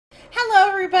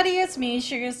everybody, it's me,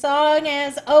 Sugar Song,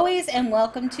 as always, and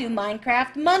welcome to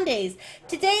Minecraft Mondays.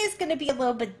 Today is going to be a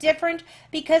little bit different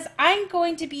because I'm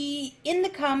going to be in the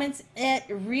comments at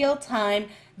real time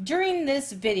during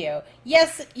this video.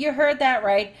 Yes, you heard that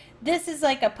right. This is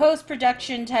like a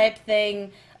post-production type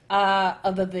thing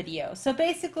of a video. So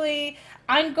basically,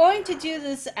 I'm going to do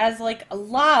this as like a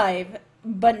live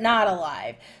but not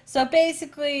alive. So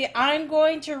basically, I'm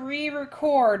going to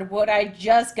re-record what I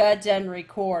just got done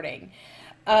recording.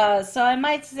 So I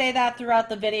might say that throughout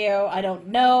the video, I don't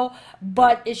know,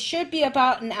 but it should be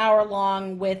about an hour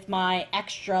long with my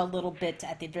extra little bit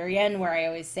at the very end where I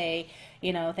always say,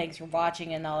 you know, thanks for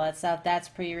watching and all that stuff. That's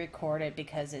pre-recorded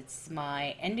because it's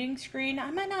my ending screen.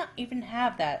 I might not even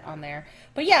have that on there.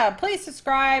 But yeah, please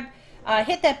subscribe,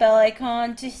 hit that bell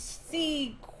icon to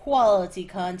see quality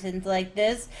content like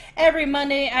this. Every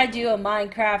Monday I do a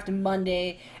Minecraft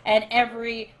Monday, and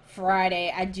every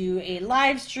Friday I do a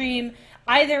live stream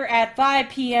either at 5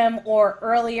 p.m. or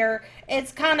earlier.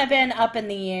 It's kind of been up in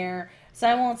the air, so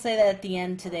I won't say that at the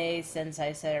end today since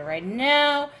I said it right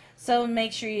now. So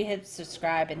make sure you hit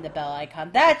subscribe and the bell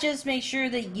icon. That just makes sure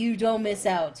that you don't miss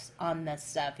out on this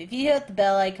stuff. If you hit the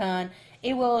bell icon,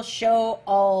 it will show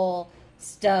all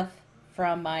stuff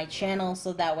from my channel,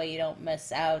 so that way you don't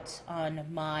miss out on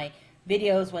my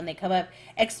videos when they come up,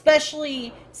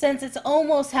 especially since it's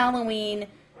almost Halloween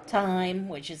time,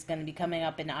 which is going to be coming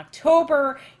up in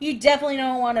October. You definitely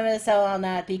don't want to miss out on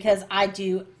that because I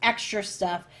do extra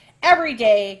stuff every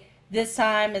day. This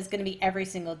time is going to be every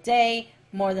single day,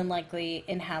 more than likely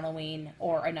in Halloween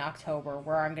or in October,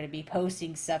 where I'm going to be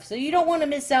posting stuff, so you don't want to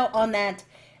miss out on that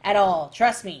at all.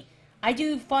 Trust me. I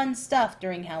do fun stuff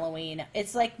during Halloween.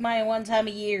 It's like my one time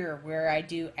a year where I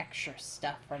do extra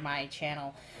stuff for my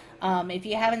channel. If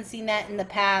you haven't seen that in the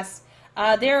past,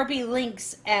 there will be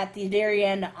links at the very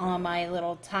end on my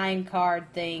little time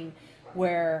card thing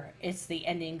where it's the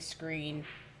ending screen,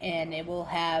 and it will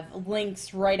have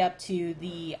links right up to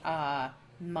the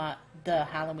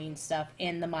Halloween stuff,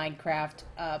 and the Minecraft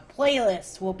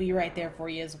playlist will be right there for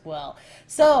you as well.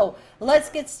 So let's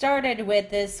get started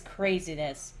with this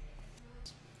craziness.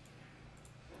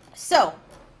 So,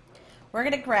 we're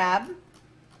going to grab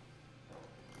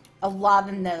a lot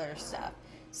of Nether stuff.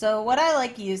 So, what I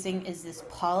like using is this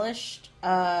polished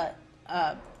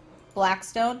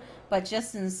blackstone, but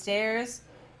just in stairs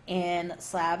and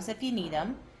slabs if you need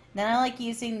them. Then I like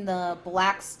using the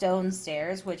black stone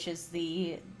stairs, which is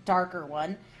the darker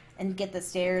one, and get the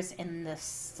stairs and the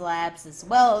slabs as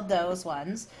well, those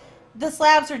ones. The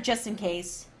slabs are just in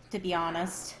case, to be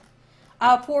honest.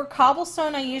 For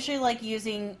cobblestone, I usually like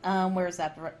using, where's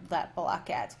that block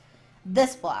at?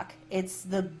 This block. It's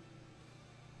the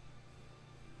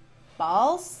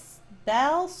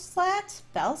bell slat?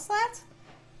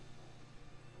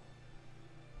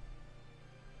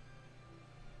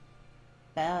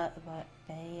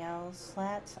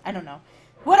 I don't know.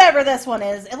 Whatever this one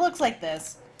is, it looks like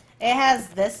this. It has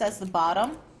this as the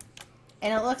bottom,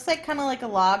 and it looks like kind of like a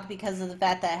log because of the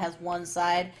fact that it has one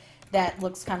side that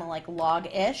looks kind of like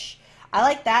log-ish. I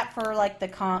like that for like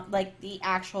the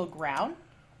actual ground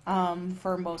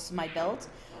for most of my builds.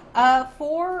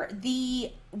 For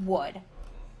the wood,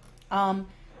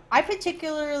 I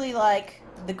particularly like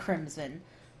the crimson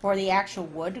for the actual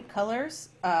wood colors.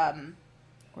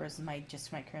 Where's my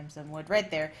crimson wood? Right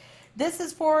there. This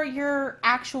is for your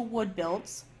actual wood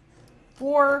builds.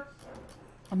 For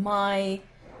my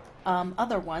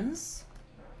other ones,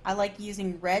 I like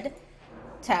using red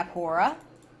Tapora.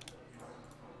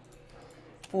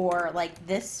 For like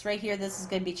this right here, this is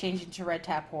going to be changing to red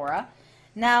Tapora.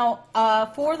 Now,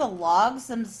 for the logs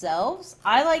themselves,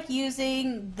 I like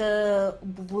using the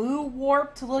blue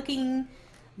warped looking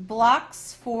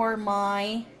blocks for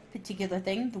my particular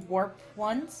thing, the warped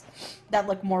ones that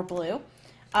look more blue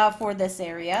for this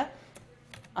area.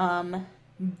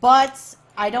 But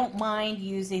I don't mind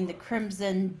using the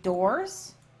crimson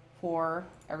doors for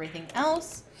everything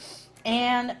else.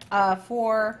 And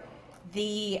for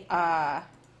the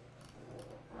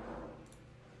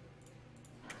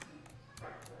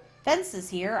fences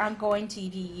here, I'm going to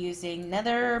be using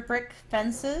nether brick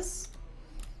fences.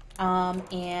 And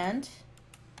let's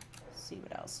see,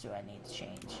 what else do I need to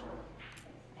change?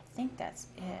 I think that's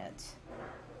it.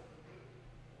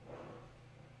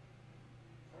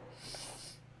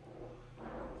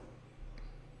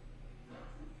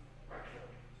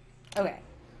 Okay.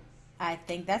 I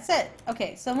think that's it.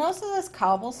 Okay, so most of this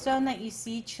cobblestone that you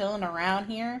see chilling around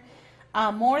here,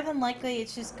 more than likely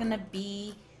it's just going to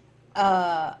be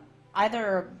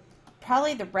either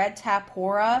probably the red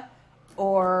Tapora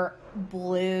or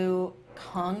blue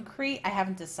concrete. I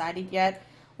haven't decided yet.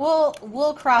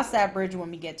 We'll cross that bridge when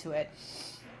we get to it.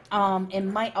 It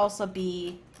might also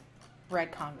be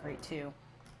red concrete too.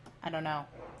 I don't know.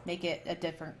 Make it a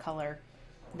different color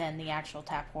than the actual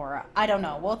tapora. I don't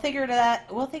know. We'll figure that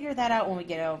out when we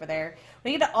get over there.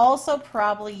 We could also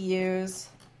probably use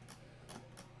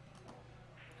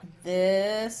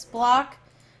this block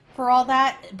for all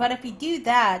that, but if we do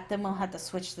that, then we'll have to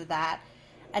switch to that.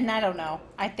 And I don't know.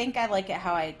 I think I like it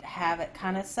how I have it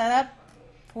kind of set up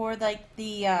for like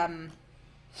the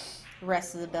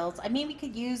rest of the builds. I mean, we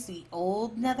could use the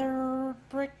old nether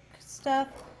brick stuff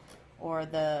or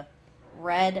the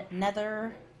red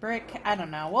nether brick. I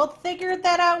don't know. We'll figure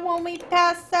that out when we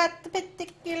pass that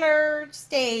particular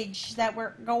stage that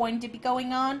we're going to be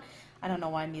going on. I don't know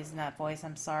why I'm using that voice.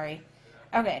 I'm sorry.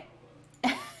 Okay.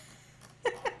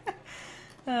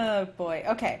 Oh boy.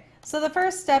 Okay. So the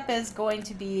first step is going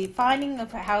to be finding a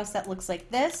house that looks like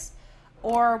this,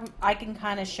 or I can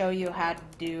kind of show you how to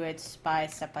do it by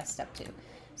step too.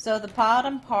 So the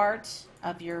bottom part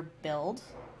of your build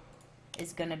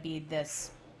is going to be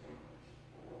this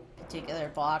particular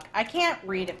block. I can't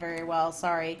read it very well,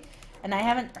 sorry. And I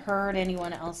haven't heard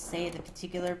anyone else say the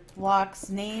particular block's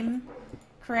name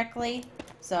correctly.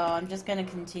 So I'm just going to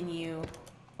continue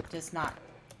just not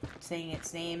saying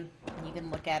its name, and you can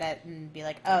look at it and be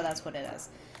like, oh, that's what it is.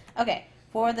 Okay,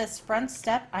 for this front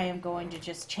step, I am going to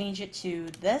just change it to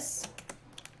this,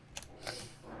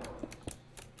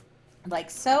 like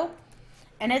so.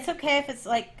 And it's okay if it's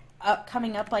like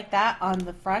coming up like that on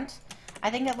the front.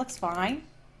 I think it looks fine.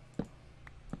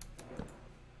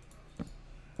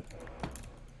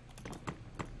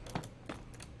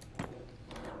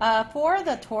 For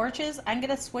the torches, I'm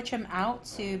going to switch them out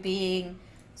to being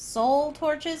soul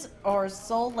torches or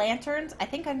soul lanterns. I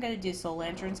think I'm going to do soul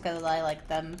lanterns because I like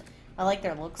them. I like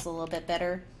their looks a little bit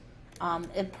better.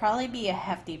 It'd probably be a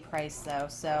hefty price though,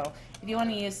 so if you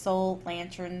want to use soul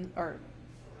lantern or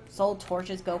soul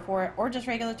torches, go for it. Or just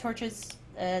regular torches,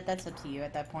 that's up to you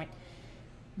at that point.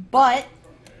 But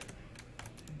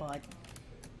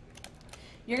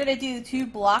you're going to do 2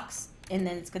 blocks, and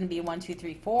then it's going to be 1, 2,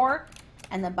 3, 4.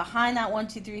 And then behind that 1,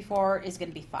 2, 3, 4 is going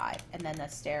to be 5. And then the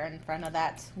stair in front of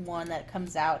that one that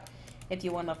comes out if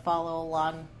you want to follow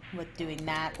along with doing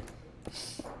that.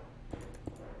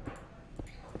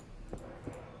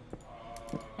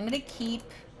 I'm going to keep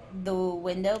the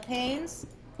window panes.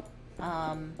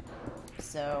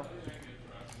 So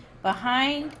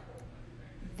behind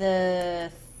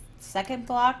the second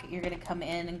block, you're going to come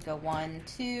in and go 1,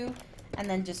 2, and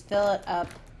then just fill it up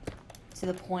to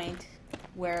the point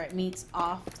where it meets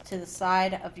off to the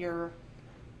side of your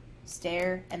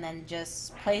stair, and then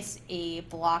just place a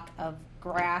block of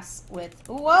grass with,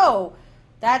 whoa,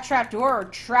 that trapdoor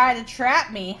tried to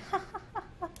trap me.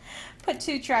 Put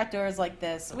 2 trapdoors like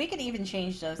this. We could even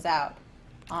change those out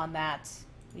on that.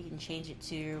 We can change it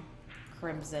to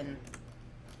crimson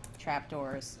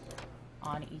trapdoors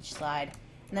on each side,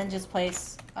 and then just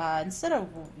place, instead of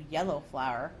yellow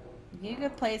flower, you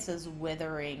could place this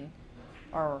withering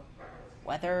or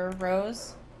Wither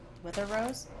rose?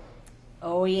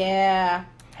 Oh yeah.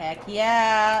 Heck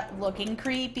yeah. Looking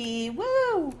creepy.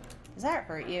 Woo! Does that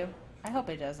hurt you? I hope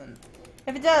it doesn't.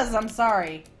 If it does, I'm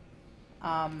sorry.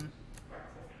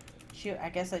 Shoot, I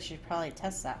guess I should probably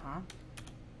test that, huh?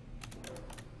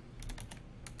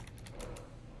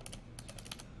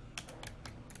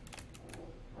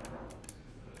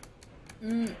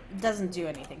 Doesn't do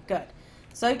anything. Good.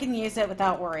 So you can use it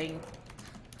without worrying.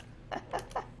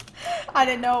 I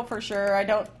didn't know for sure. I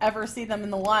don't ever see them in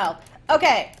the wild.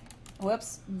 Okay.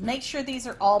 Whoops. Make sure these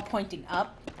are all pointing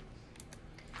up.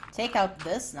 Take out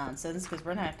this nonsense because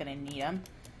we're not going to need them.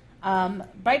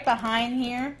 Right behind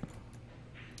here,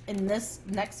 in this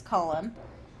next column,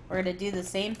 we're going to do the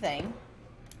same thing.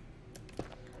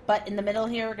 But in the middle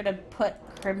here, we're going to put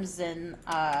crimson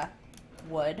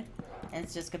wood. And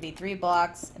it's just going to be 3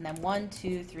 blocks. And then 1,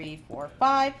 2, 3, 4,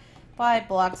 5. 5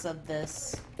 blocks of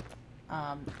this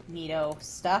neato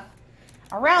stuff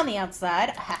around the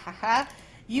outside.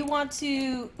 You want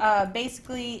to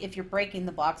basically, if you're breaking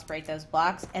the blocks, break those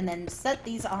blocks, and then set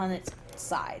these on its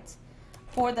sides.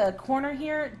 For the corner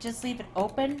here, just leave it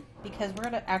open because we're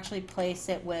going to actually place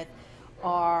it with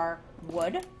our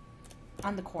wood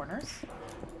on the corners.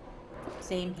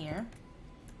 Same here.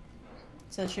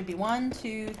 So it should be 1,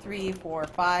 2, 3, 4,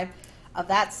 5 of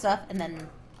that stuff, and then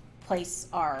place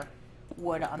our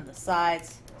wood on the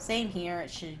sides. Same here.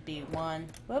 It should be 1.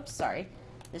 Whoops, sorry.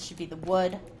 This should be the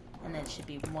wood, and then it should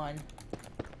be 1,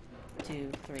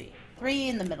 2, 3. 3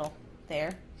 in the middle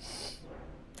there.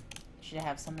 Should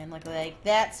have something like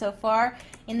that so far.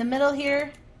 In the middle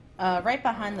here, right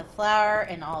behind the flower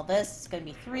and all this, it's going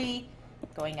to be 3,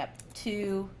 going up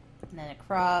 2, and then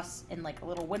across, and like a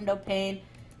little window pane,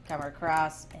 come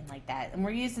across, and like that. And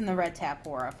we're using the red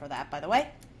tapora for that, by the way.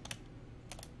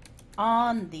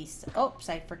 On these, oops,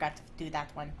 I forgot to do that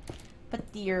one. Put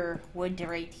your wood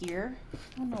right here.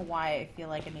 I don't know why I feel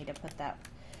like I need to put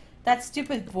that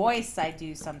stupid voice I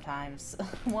do sometimes.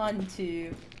 1,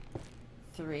 2,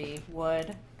 3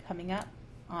 wood coming up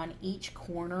on each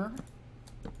corner.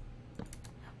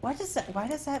 Why does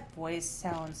that voice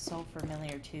sound so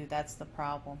familiar too? That's the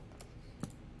problem.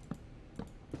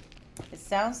 It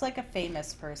sounds like a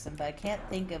famous person, but I can't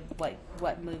think of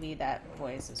what movie that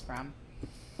voice is from.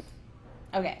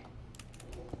 Okay.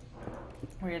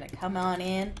 We're gonna come on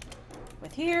in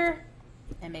with here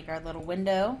and make our little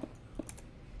window.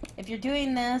 If you're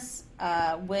doing this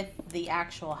with the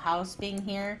actual house being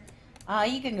here,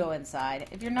 you can go inside.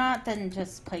 If you're not, then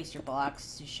just place your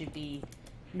blocks. You should be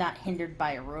not hindered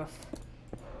by a roof.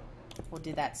 We'll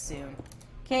do that soon.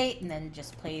 Okay, and then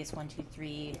just place 1, 2,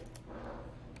 3,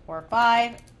 4,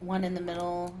 5. 1 in the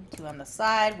middle, 2 on the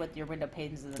side with your window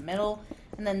panes in the middle,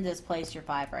 and then just place your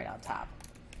 5 right on top.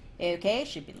 Okay,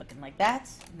 should be looking like that.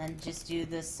 And then just do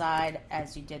this side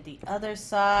as you did the other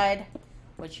side,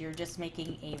 which you're just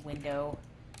making a window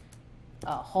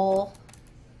hole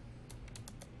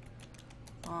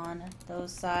on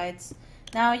those sides.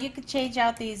 Now you could change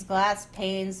out these glass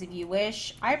panes if you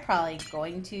wish. I'm probably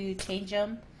going to change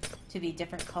them to be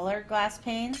different color glass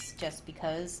panes just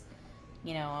because,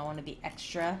 you know, I want to be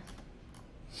extra.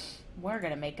 We're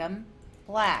gonna make them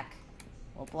black.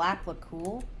 Will black look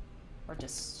cool or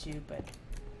just stupid?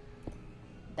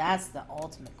 That's the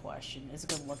ultimate question. Is it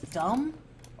gonna look dumb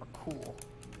or cool?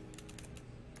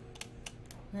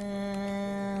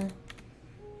 Kind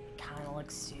of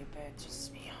looks stupid, just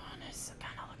to be honest. It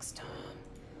kind of looks dumb.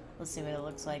 Let's see what it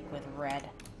looks like with red.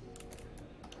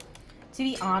 To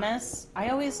be honest, I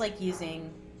always like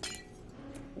using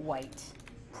white,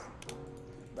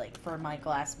 like for my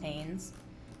glass panes,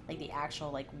 like the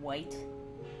actual like white,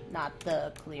 not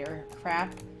the clear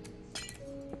crap.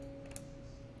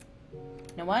 You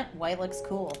know what? White looks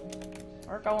cool.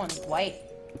 We're going white.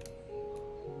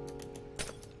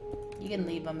 You can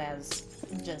leave them as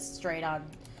just straight on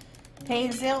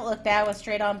panes. They don't look bad with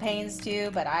straight on panes too,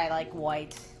 but I like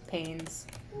white panes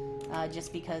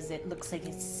just because it looks like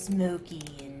it's smoky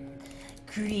and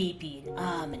creepy and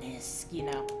ominous, you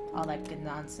know, all that good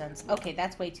nonsense. Okay,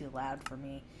 that's way too loud for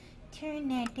me. Turn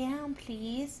that down,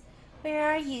 please. Where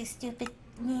are you, stupid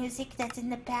music that's in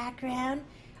the background?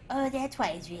 Oh, that's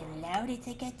why it's really loud. It's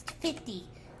like at 50.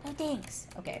 Oh, thanks.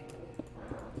 Okay.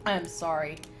 I'm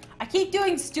sorry. I keep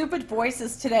doing stupid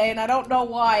voices today, and I don't know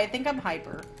why. I think I'm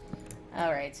hyper.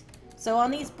 Alright. So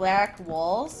on these black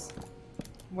walls,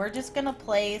 we're just going to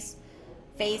place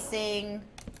facing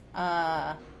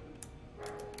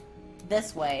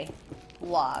this way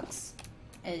logs.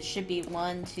 And it should be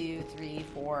 1, 2, 3,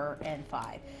 4, and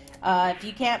 5. If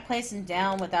you can't place them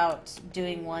down without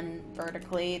doing one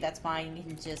vertically, that's fine. You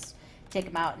can just take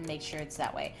them out and make sure it's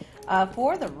that way.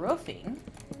 For the roofing,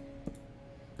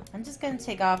 I'm just going to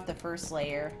take off the first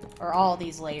layer, or all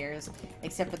these layers,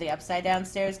 except for the upside down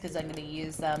stairs, because I'm going to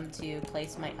use them to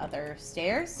place my other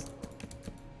stairs.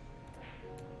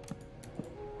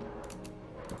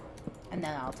 And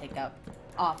then I'll take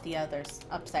off the other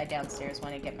upside down stairs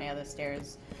when I get my other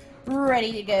stairs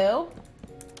ready to go.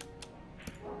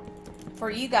 For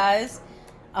you guys,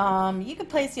 you can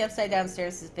place the upside down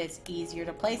stairs if it's easier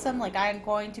to place them, like I'm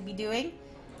going to be doing.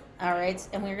 Alright,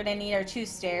 and we're going to need our 2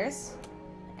 stairs.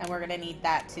 And we're going to need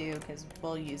that too, because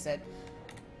we'll use it.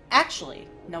 Actually,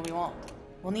 no we won't.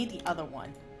 We'll need the other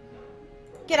one.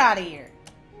 Get out of here.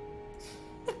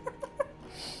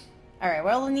 Alright,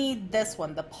 we'll need this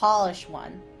one, the polished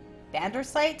one.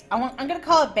 Bandersite? I'm going to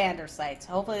call it bandersite.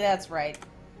 Hopefully that's right.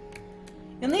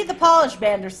 You'll need the polished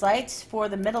bandersite for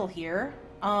the middle here.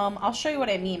 I'll show you what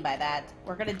I mean by that.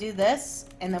 We're going to do this,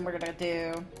 and then we're going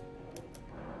to do...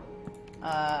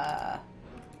 yeah,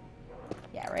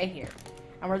 right here.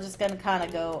 And we're just going to kind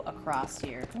of go across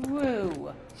here.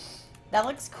 Woo! That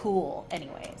looks cool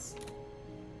anyways.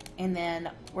 And then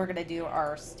we're going to do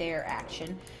our stair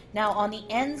action. Now, on the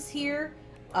ends here,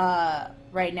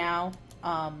 right now,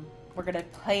 we're going to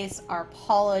place our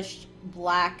polished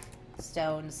black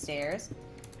stone stairs,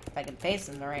 if I can face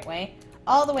them the right way,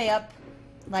 all the way up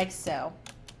like so.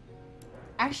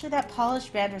 Actually, that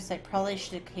polished bandersite probably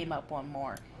should have came up one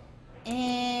more.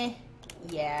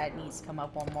 Yeah, it needs to come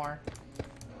up one more.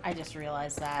 I just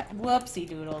realized that. Whoopsie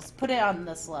doodles. Put it on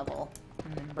this level.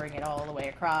 And then bring it all the way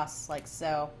across, like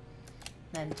so.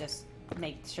 Then just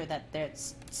make sure that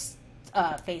it's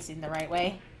facing the right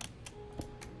way.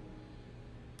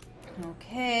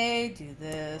 Okay, do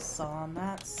this on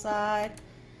that side.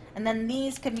 And then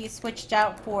these can be switched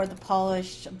out for the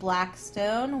polished black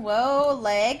stone. Whoa,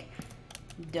 leg.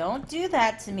 Don't do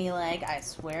that to me, leg. I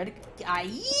swear to...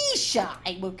 Aisha!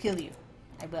 I will kill you.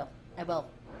 I will. I will.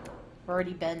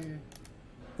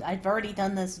 I've already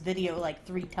done this video like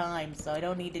 3 times, so I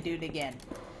don't need to do it again.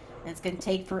 And it's going to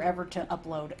take forever to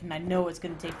upload. And I know it's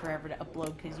going to take forever to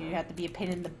upload because you have to be a pain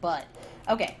in the butt.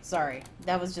 Okay, sorry.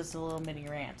 That was just a little mini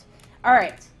rant.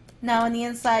 Alright. Now on the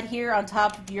inside here, on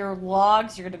top of your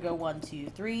logs, you're going to go 1, 2,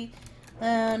 3.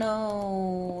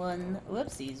 No, 1,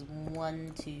 whoopsies.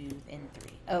 1, 2, and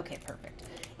 3. Okay, perfect.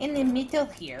 In the middle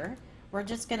here, we're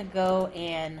just going to go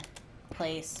and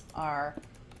place our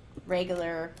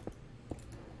regular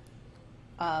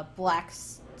black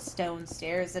stone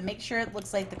stairs and make sure it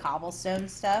looks like the cobblestone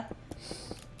stuff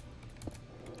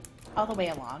all the way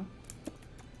along.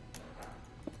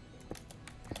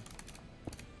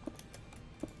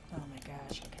 Oh my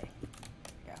gosh, okay.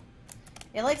 Yeah.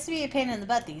 It likes to be a pain in the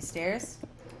butt, these stairs.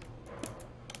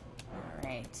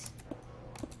 Alright.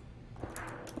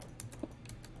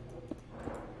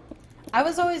 I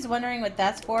was always wondering what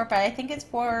that's for, but I think it's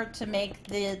for to make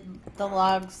the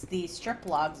logs, the strip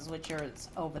logs, which are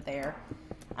over there.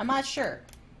 I'm not sure,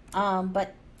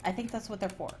 but I think that's what they're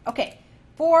for. Okay,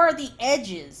 for the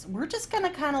edges, we're just gonna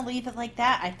kind of leave it like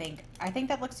that. I think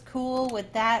that looks cool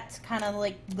with that kind of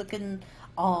like looking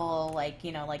all like,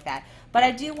 you know, like that. But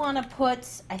I do want to put,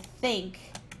 I think,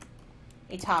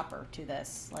 a topper to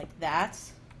this like that,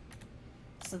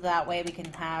 so that way we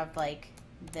can have like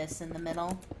this in the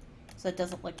middle, so it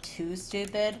doesn't look too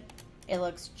stupid. It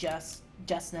looks just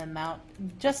an amount,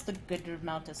 just the good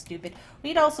amount of stupid.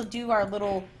 We'd also do our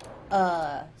little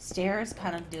stairs,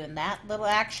 kind of doing that little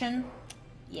action.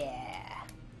 Yeah,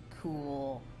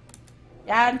 cool.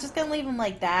 Yeah, I'm just gonna leave them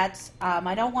like that.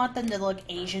 I don't want them to look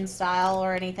Asian style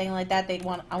or anything like that. I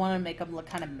want to make them look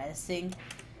kind of menacing.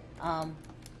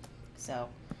 So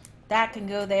that can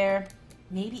go there.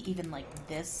 Maybe even like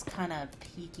this kind of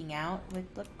peeking out would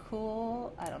look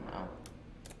cool. I don't know.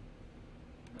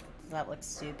 Does that look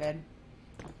stupid?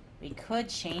 We could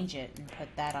change it and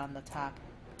put that on the top.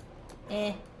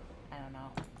 I don't know.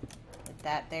 Put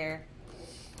that there.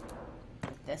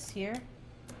 Put this here.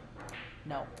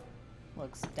 No.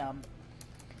 Looks dumb.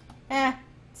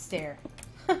 Stair.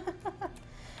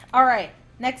 Alright,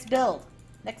 next build.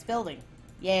 Next building.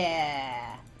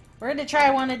 Yeah. We're gonna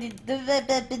try one of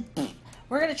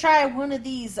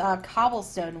these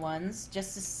cobblestone ones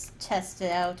just to test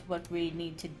out what we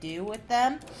need to do with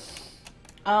them.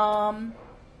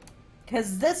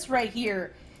 Because this right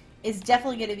here is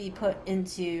definitely going to be put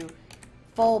into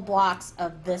full blocks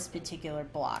of this particular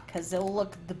block, because it'll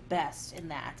look the best in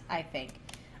that, I think.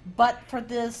 But for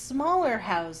the smaller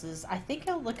houses, I think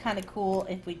it'll look kind of cool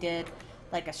if we did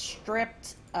like a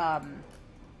stripped,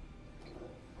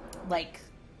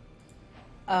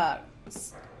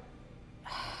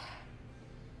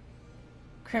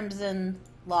 crimson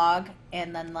log,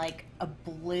 and then like a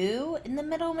blue in the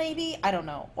middle, maybe. I don't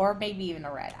know, or maybe even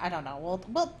a red. I don't know.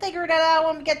 We'll figure it out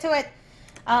when we get to it.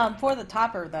 For the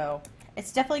topper though,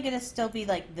 it's definitely gonna still be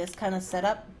like this kind of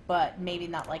setup, but maybe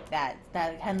not like that.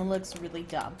 That kind of looks really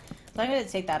dumb. So I'm gonna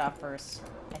take that off first,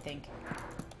 I think.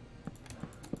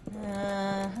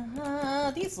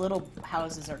 These little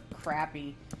houses are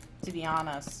crappy, to be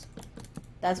honest.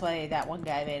 That's why that one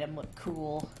guy made them look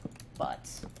cool. But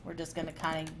we're just gonna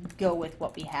kind of go with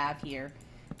what we have here.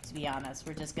 To be honest,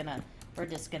 we're just gonna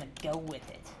go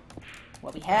with it.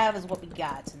 What we have is what we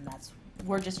got, and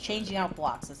we're just changing out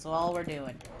blocks. That's all we're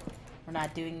doing. We're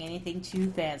not doing anything too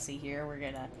fancy here. We're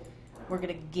gonna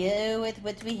go with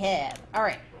what we have. All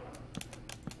right.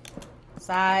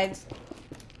 Sides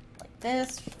like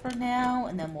this for now,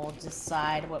 and then we'll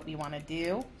decide what we want to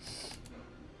do.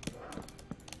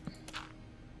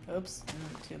 Oops,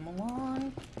 move them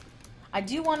along. I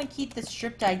do want to keep the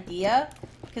stripped idea,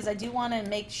 because I do want to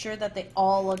make sure that they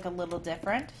all look a little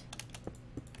different.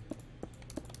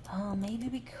 Oh, maybe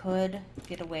we could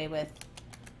get away with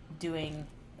doing,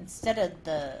 instead of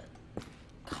the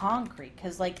concrete,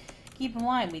 because, like, keep in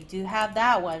mind, we do have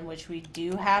that one, which we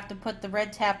do have to put the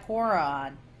red tapora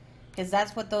on, because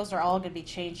that's what those are all going to be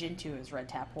changed into, is red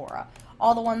tapora.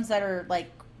 All the ones that are, like,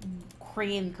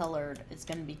 cream colored is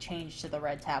going to be changed to the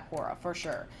red tapora, for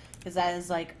sure, because that is,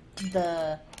 like,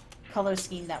 the color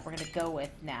scheme that we're going to go with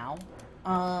now.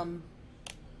 And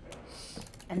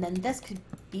then this could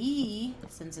be,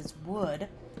 since it's wood,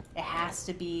 it has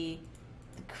to be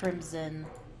the crimson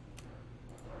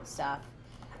stuff.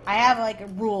 I have like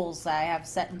rules that I have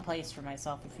set in place for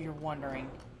myself, if you're wondering.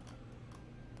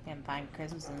 Can find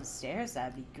crimson stairs,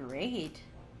 that'd be great.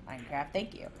 Minecraft.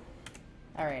 Thank you.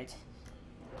 Alright.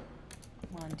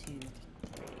 1, 2, 3,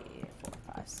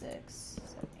 4, 5, 6,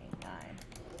 7, 8, 9.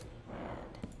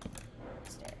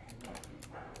 And stair. Okay.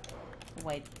 The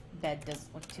white bed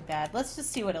doesn't look too bad. Let's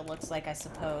just see what it looks like, I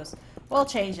suppose. We'll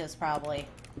change this probably.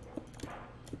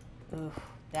 Ooh,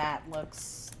 that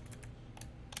looks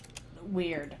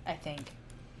weird, I think.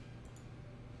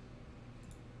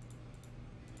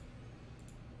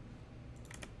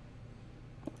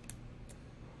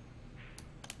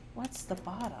 What's the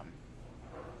bottom?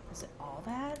 Is it all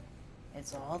that?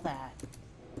 It's all that.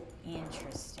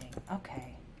 Interesting.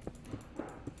 Okay.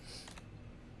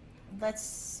 Let's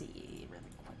see really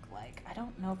quick, like, I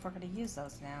don't know if we're going to use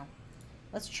those now.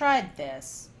 Let's try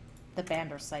this, the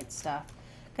Bandersite stuff,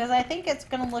 because I think it's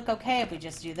going to look okay if we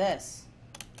just do this.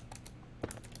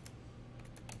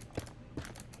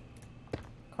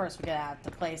 Of course, we're going to have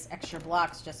to place extra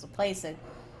blocks just to place it,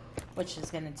 which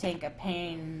is going to take a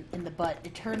pain in the butt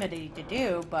eternity to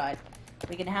do, but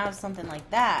we can have something like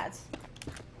that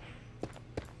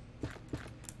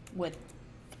with,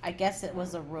 I guess it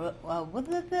was a wood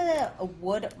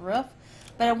roof,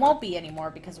 but it won't be anymore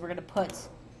because we're going to put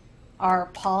our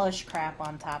polished crap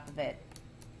on top of it,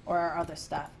 or our other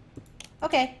stuff.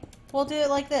 Okay, we'll do it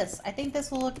like this. I think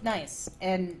this will look nice,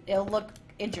 and it'll look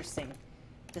interesting,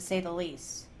 to say the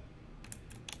least.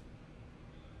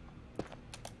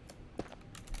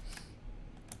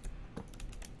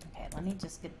 Let me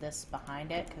just get this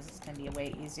behind it because it's going to be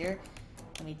way easier.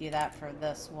 Let me do that for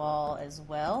this wall as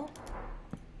well.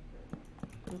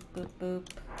 Boop, boop, boop.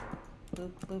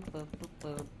 Boop, boop, boop, boop,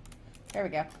 boop. There we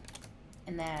go.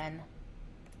 And then,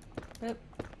 boop.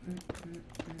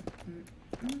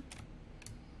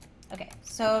 Okay,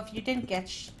 so if you didn't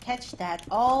catch that,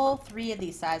 all three of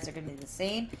these sides are going to be the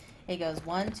same. It goes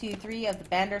 1, 2, 3 of the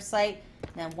Bandersite,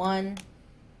 then 1,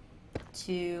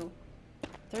 2,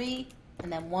 3.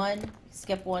 And then 1,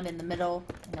 skip 1 in the middle,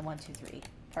 and then 1, 2, 3.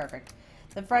 Perfect.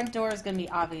 The front door is going to be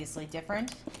obviously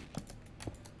different.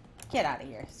 Get out of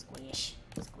here. Squish.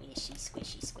 Squishy,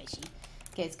 squishy, squishy.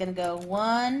 Okay, it's going to go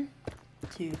 1,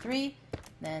 2, 3.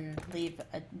 Then leave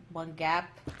one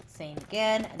gap. Same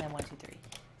again. And then 1, 2, 3.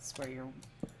 This is where your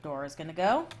door is going to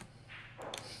go.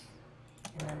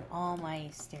 And then all my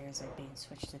stairs are being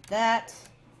switched to that,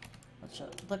 which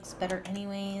looks better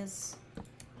anyways.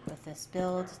 With this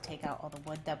build, take out all the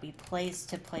wood that we placed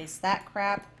to place that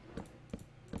crap.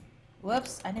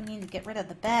 Whoops, I didn't mean to get rid of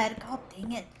the bed. God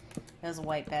dang it. It was a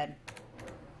white bed.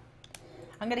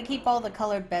 I'm going to keep all the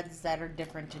colored beds that are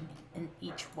different in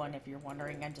each one, if you're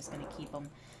wondering. I'm just going to keep them.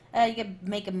 You can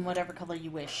make them whatever color you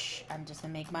wish. I'm just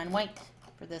going to make mine white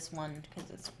for this one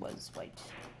because it was white.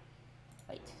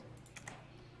 White.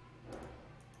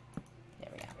 There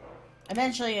we go.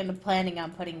 Eventually, I'm planning on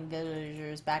putting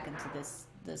villagers back into this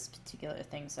particular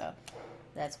thing, so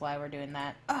that's why we're doing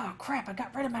that. Oh crap, I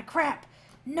got rid of my crap.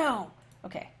 No.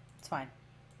 Okay, it's fine.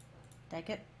 Did I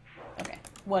get? Okay,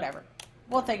 whatever.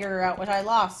 We'll figure out what I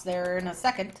lost there in a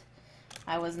second.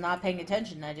 I was not paying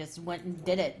attention. I just went and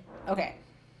did it. Okay.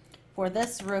 For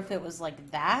this roof, it was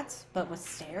like that, but with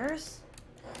stairs.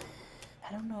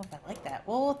 I don't know if I like that.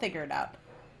 Well, we'll figure it out.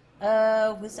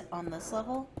 Was it on this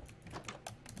level?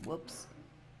 Whoops.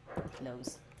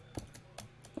 Close.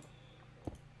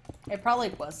 It probably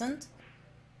wasn't,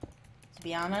 to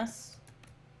be honest.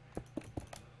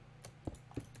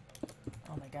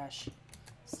 Oh my gosh.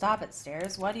 Stop it,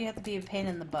 stairs. Why do you have to be a pain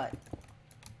in the butt?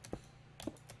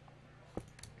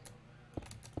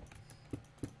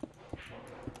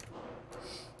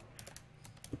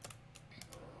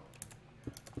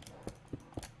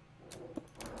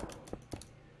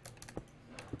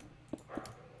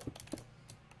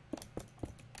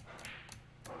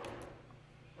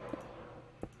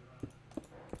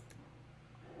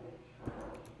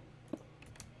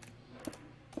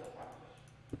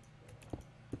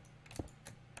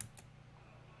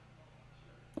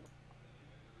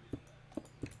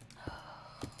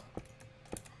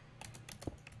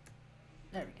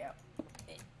 There we go.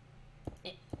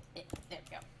 There we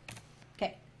go.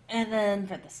 Okay, and then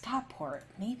for this top port,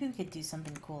 maybe we could do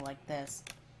something cool like this.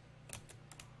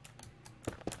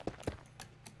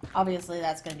 Obviously,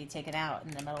 that's going to be taken out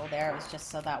in the middle there. It was just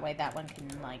so that way that one can,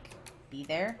 like, be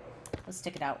there. Let's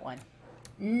stick it out one.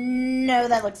 No,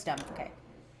 that looks dumb. Okay.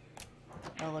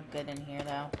 It'll look good in here,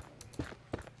 though.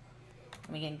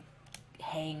 We can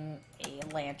hang a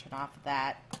lantern off of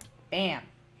that. Bam.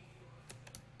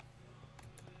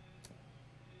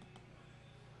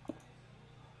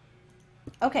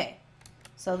 Okay,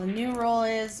 so the new rule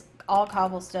is all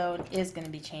cobblestone is going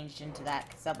to be changed into that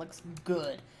because that looks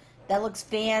good. That looks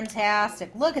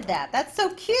fantastic. Look at that. That's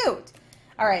so cute.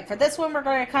 Alright, for this one we're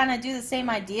going to kind of do the same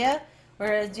idea. We're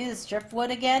going to do the strip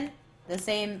wood again. The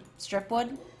same strip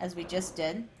wood as we just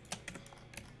did.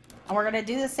 And we're going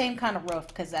to do the same kind of roof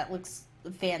because that looks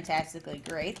fantastically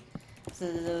great.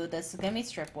 So this is going to be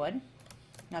strip wood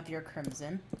of your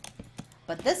crimson.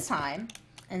 But this time,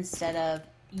 instead of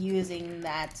using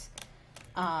that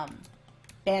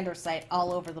bandersite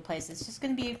all over the place, it's just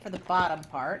going to be for the bottom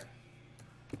part.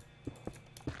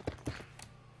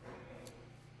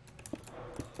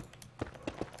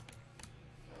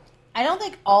 I don't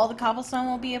think all the cobblestone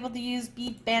will be able to use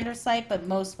bandersite, but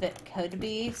most of it could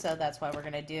be, so that's why we're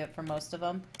going to do it for most of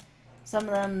them. Some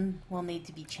of them will need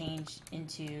to be changed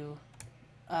into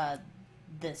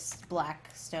this black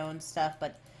stone stuff,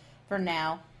 but for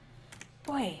now...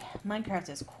 Boy, Minecraft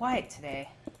is quiet today.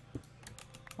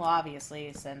 Well,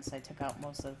 obviously, since I took out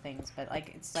most of the things, but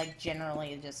like it's like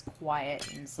generally just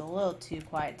quiet, and it's a little too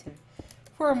quiet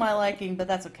for my liking, but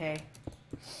that's okay.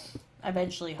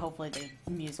 Eventually, hopefully, the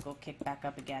music will kick back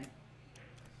up again.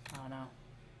 I don't know.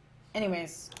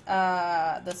 Anyways,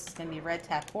 this is going to be red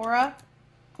tapora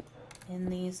in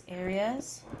these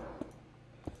areas.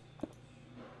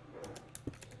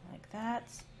 Like that.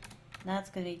 And that's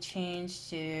going to be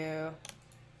changed to...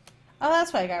 Oh,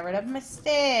 that's why I got rid of my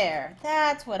stair.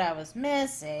 That's what I was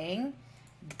missing.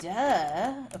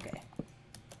 Duh. Okay.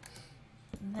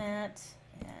 And that,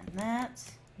 and that.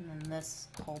 And then this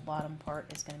whole bottom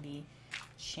part is going to be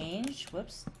changed.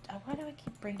 Whoops. Why do I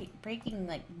keep breaking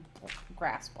like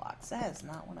grass blocks? That is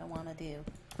not what I want to do.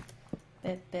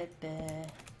 Alright.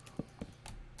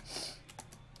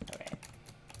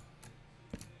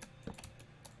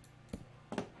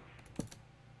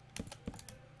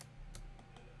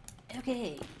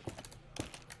 Okay.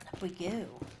 Up we go.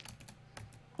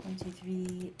 1, 2,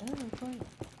 3. Oh, boy.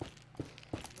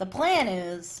 The plan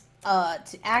is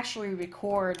to actually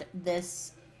record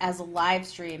this as a live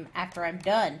stream after I'm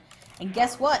done. And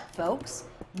guess what, folks?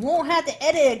 Won't have to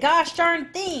edit a gosh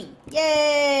darn thing.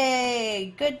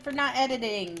 Yay! Good for not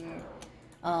editing.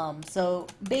 So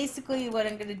basically what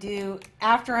I'm going to do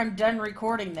after I'm done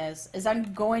recording this is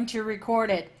I'm going to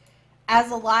record it as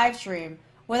a live stream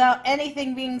without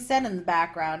anything being said in the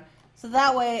background. So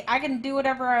that way I can do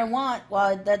whatever I want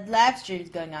while the live stream is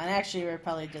going on. Actually, we'll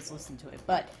probably just listen to it,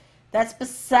 but that's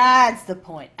besides the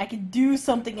point. I can do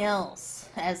something else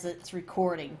as it's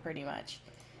recording, pretty much.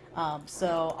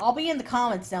 So I'll be in the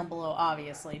comments down below,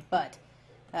 obviously, but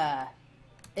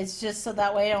it's just so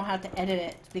that way I don't have to edit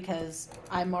it because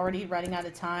I'm already running out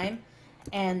of time.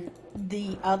 And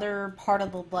the other part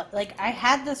of the, like, I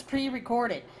had this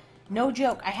pre-recorded. No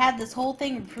joke. I had this whole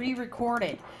thing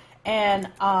pre-recorded, and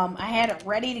I had it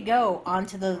ready to go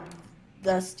onto the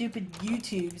stupid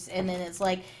YouTubes, and then it's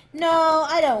like, no,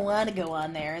 I don't want to go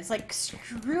on there. It's like,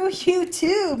 screw you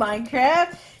too,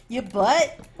 Minecraft, you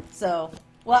butt. So,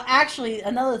 well, actually,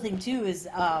 another thing too is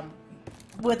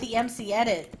with the MC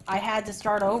edit, I had to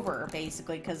start over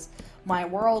basically because my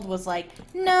world was like,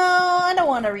 no, I don't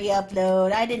want to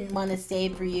re-upload. I didn't want to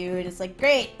save for you. And it's like,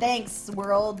 great, thanks,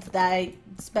 world that I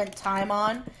spent time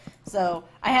on. So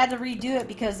I had to redo it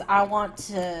because I want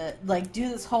to like do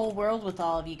this whole world with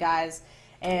all of you guys,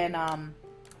 and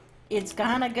it's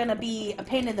kind of gonna be a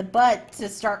pain in the butt to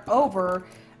start over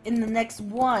in the next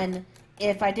one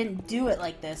if I didn't do it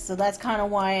like this. So that's kind of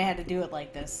why I had to do it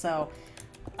like this. So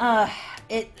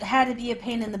it had to be a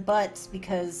pain in the butt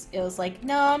because it was like,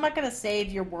 no, I'm not gonna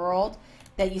save your world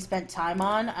that you spent time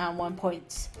on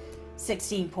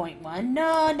 1.16.1.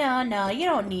 No, you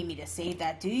don't need me to save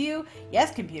that, do you?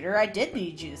 Yes, computer, I did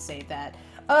need you to save that.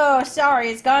 Oh, sorry,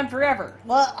 it's gone forever.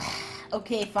 Well,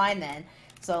 okay, fine then.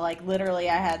 So, like, literally,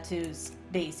 I had to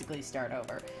basically start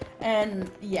over.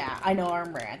 And, yeah, I know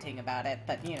I'm ranting about it,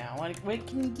 but, you know, what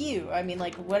can you do? I mean,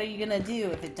 like, what are you gonna do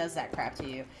if it does that crap to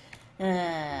you?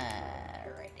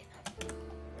 Right.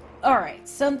 Alright,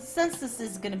 so since this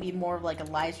is going to be more of like a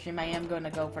live stream, I am going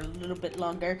to go for a little bit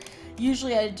longer.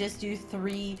 Usually I just do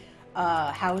 3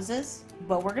 houses,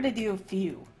 but we're going to do a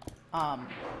few.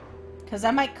 Because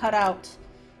I might cut out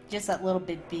just that little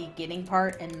bit beginning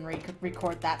part and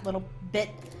record that little bit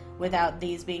without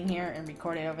these being here and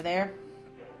record it over there.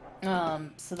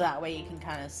 So that way you can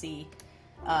kind of see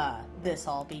this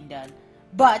all being done.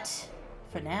 But,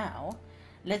 for now,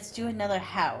 let's do another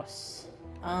house.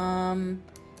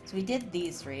 So we did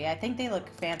these 3. I think they look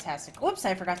fantastic. Whoops,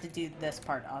 I forgot to do this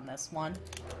part on this one.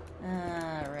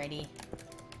 Alrighty.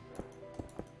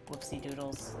 Whoopsie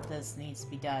doodles. This needs to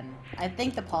be done. I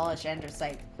think the polish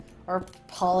andesite, or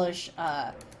polish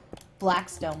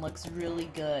blackstone looks really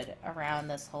good around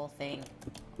this whole thing.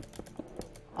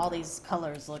 All these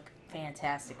colors look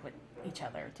fantastic with each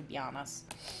other, to be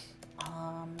honest.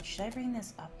 Should I bring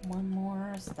this up one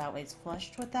more so that way it's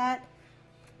flushed with that?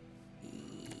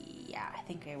 Yeah, I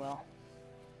think I will.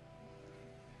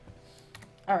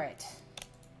 Alright.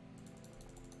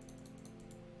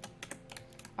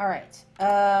 Alright.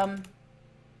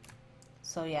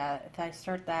 So yeah, if I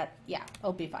start that, yeah,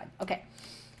 it'll be fine. Okay.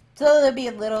 So there'll be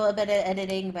a little bit of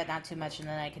editing, but not too much, and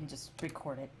then I can just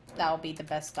record it. That'll be the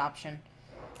best option.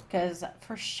 Because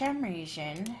for some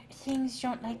reason, things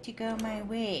don't like to go my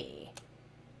way.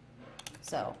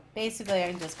 So basically,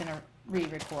 I'm just gonna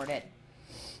re-record it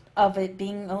of it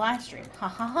being a live stream. Ha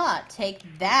ha ha! Take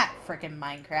that, frickin'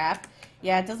 Minecraft.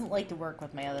 Yeah, it doesn't like to work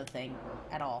with my other thing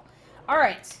at all. All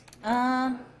right.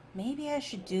 Maybe I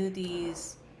should do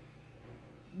these.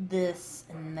 This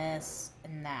and this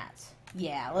and that.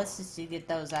 Yeah, let's just get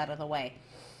those out of the way.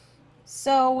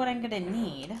 So what I'm gonna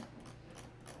need,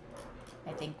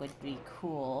 I think would be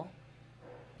cool,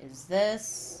 is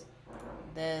this,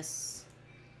 this,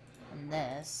 and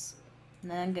this.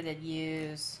 And then I'm gonna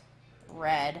use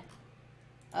red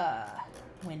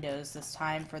windows this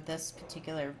time for this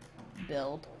particular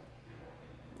build.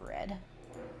 Red.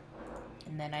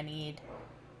 And then I need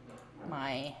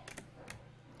my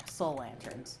soul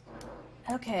lanterns.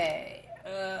 Okay.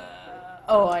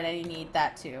 Oh, and I need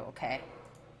that too. Okay.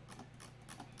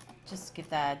 Just give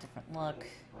that a different look.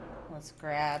 Let's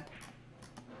grab.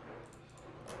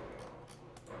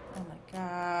 Oh my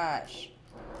gosh.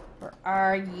 Where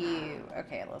are you?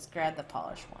 Okay, let's grab the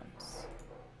polished ones.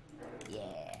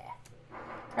 Yeah.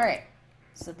 Alright.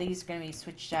 So these are going to be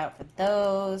switched out for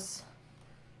those.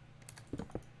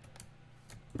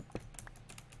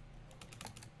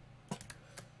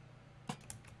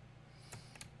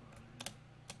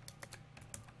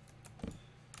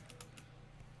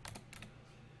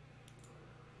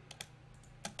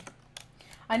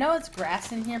 I know it's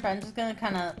grass in here, but I'm just going to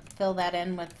kind of fill that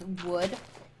in with wood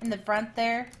in the front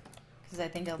there, because I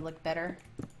think it'll look better.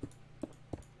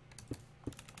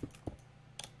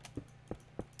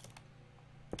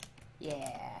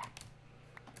 Yeah.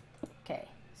 Okay.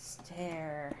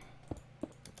 Stair.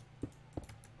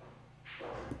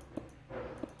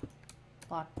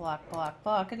 Block, block, block,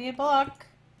 blockity block.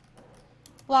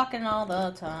 Blocking all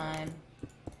the time.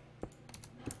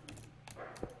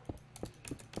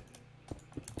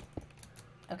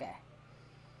 Okay.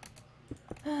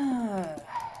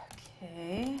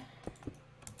 Okay.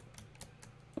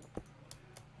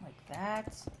 Like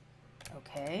that.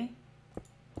 Okay.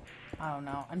 I don't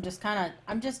know. I'm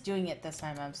just doing it this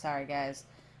time. I'm sorry, guys.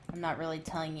 I'm not really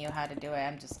telling you how to do it.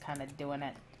 I'm just kind of doing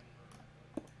it.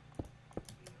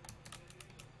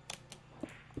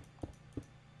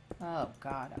 Oh,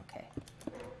 God. Okay.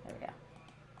 There we go.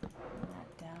 Put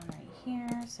that down right here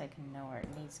so I can know where it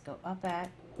needs to go up at.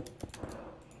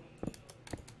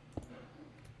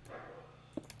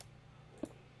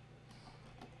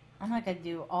 I'm not going to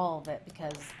do all of it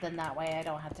because then that way I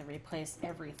don't have to replace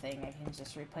everything. I can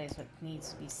just replace what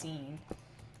needs to be seen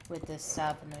with this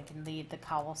stuff, and then I can leave the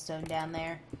cobblestone down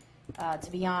there.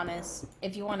 To be honest,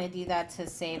 if you want to do that to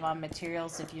save on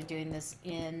materials, if you're doing this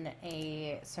in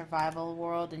a survival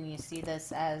world and you see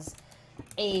this as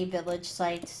a village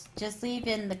site, just leave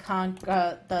in the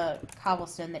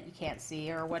cobblestone that you can't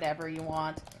see or whatever you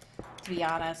want, to be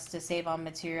honest, to save on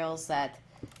materials that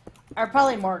are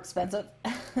probably more expensive.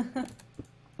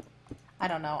 I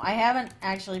don't know. I haven't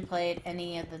actually played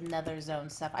any of the Nether Zone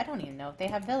stuff. I don't even know if they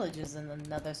have villages in the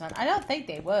Nether Zone. I don't think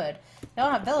they would. They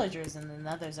don't have villagers in the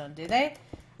Nether Zone, do they?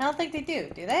 I don't think they do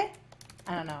they?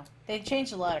 I don't know. They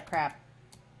changed a lot of crap,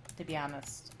 to be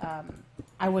honest.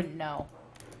 I wouldn't know.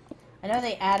 I know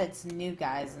they added some new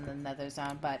guys in the Nether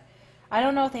Zone, but I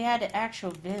don't know if they added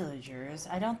actual villagers.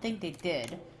 I don't think they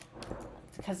did.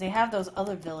 Because they have those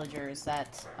other villagers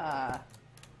that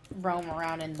roam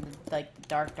around in the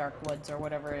dark woods or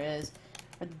whatever it is,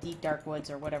 or the deep dark woods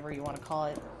or whatever you want to call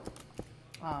it.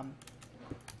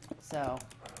 So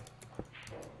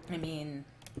I mean,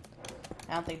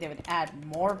 I don't think they would add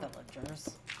more villagers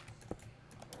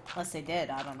unless they did.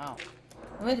 I don't know.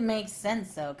 It would make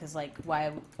sense though, because like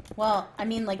why? Well, I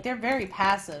mean, like they're very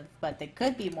passive, but they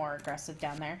could be more aggressive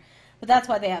down there. But that's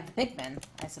why they have the pigmen,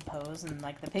 I suppose, and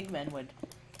like the pigmen would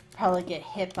probably get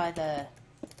hit by the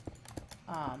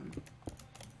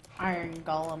iron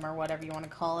golem or whatever you want to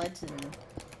call it, and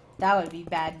that would be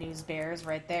bad news bears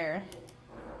right there.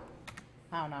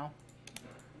 I don't know.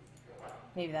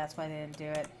 Maybe that's why they didn't do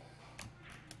it.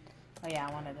 Oh yeah,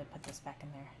 I wanted to put this back in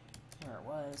there. Where it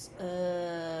was.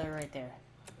 Right there.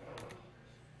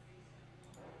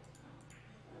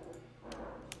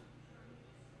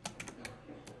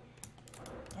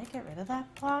 Did I get rid of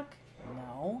that block?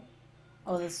 No.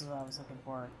 Oh, this is what I was looking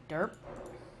for. Derp.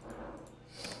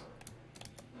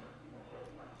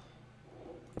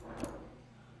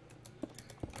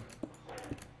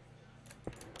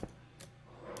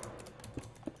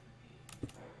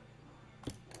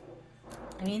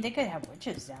 I mean, they could have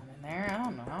witches down in there. I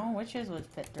don't know. Witches would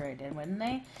fit right in, wouldn't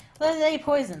they? Well, they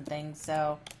poison things,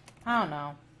 so I don't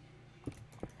know.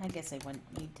 I guess they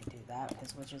wouldn't need to do that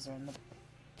because witches are in the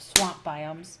swamp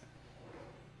biomes.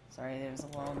 Sorry, there was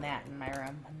a little gnat in my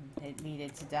room and it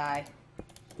needed to die.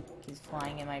 He's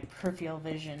flying in my peripheral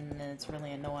vision and it's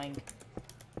really annoying.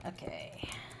 Okay.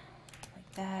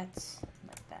 Like that.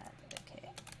 Like that. Okay.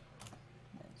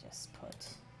 And just put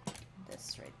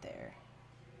this right there.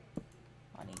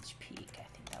 On each peak. I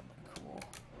think that would be cool.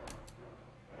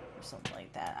 Or something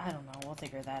like that. I don't know. We'll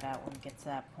figure that out when we get to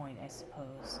that point, I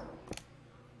suppose.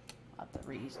 I'll have to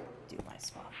redo my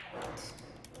spot point.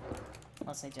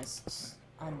 Unless I just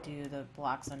undo the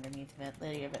blocks underneath of it,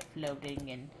 leave it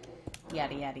floating and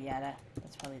yada yada yada.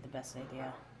 That's probably the best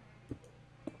idea.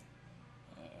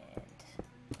 And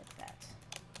like that.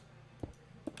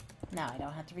 Now I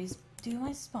don't have to redo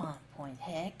my spawn point.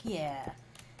 Heck yeah.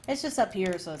 It's just up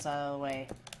here so it's out of the way.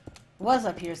 It was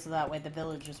up here so that way the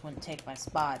villagers wouldn't take my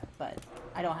spot, but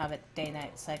I don't have a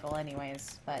day-night cycle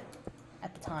anyways, but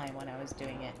at the time when I was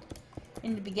doing it.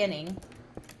 In the beginning,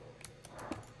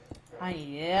 I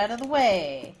need it out of the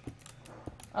way.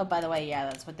 Oh, by the way, yeah,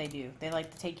 that's what they do. They like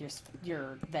to take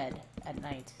your bed at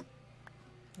night.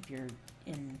 If you're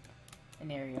in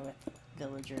an area with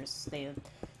villagers, they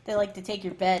like to take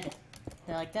your bed.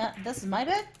 They're like, this is my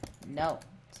bed? No,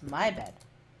 it's my bed.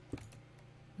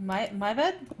 My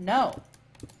bed? No.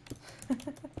 I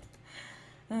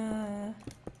don't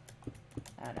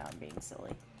know, I'm being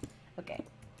silly. Okay.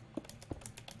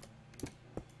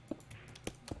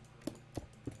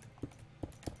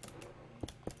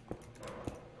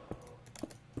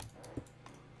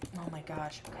 Oh my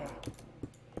gosh, okay.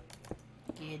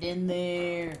 Get in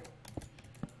there.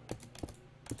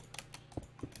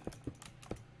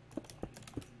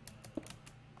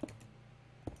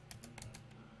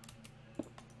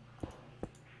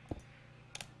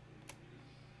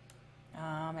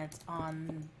 It's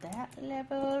on that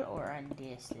level or on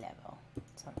this level?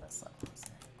 It's on this level, isn't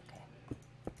it? Okay.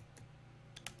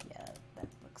 Yeah, that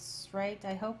looks right,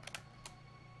 I hope.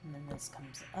 And then this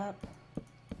comes up.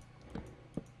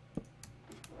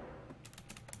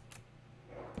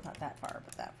 Not that far,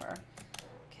 but that far.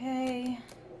 Okay.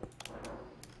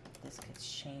 This could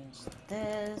change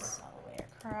this all the way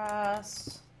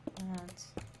across. That.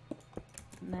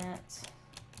 And that.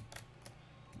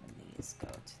 And these go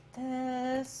to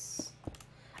this.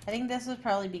 I think this would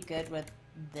probably be good with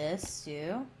this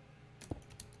too.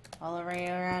 All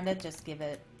around it, just give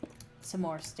it some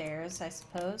more stairs, I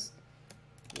suppose.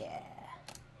 Yeah.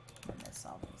 And this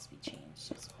all needs to be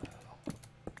changed as well.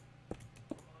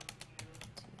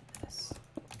 To this.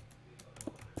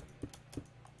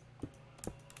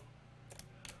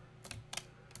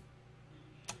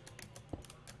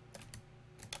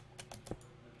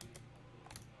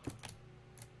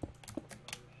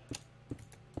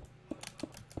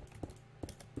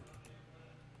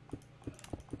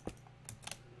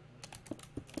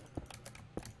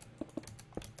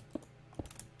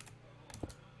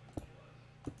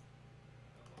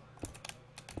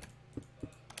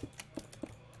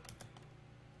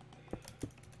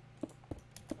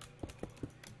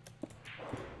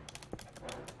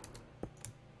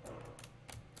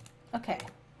 Okay.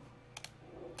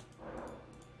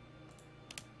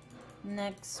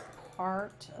 Next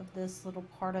part of this little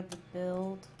part of the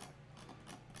build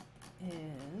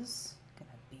is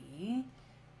gonna be,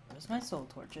 where's my soul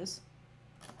torches?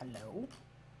 Hello?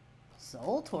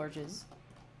 Soul torches?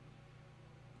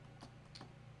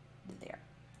 There.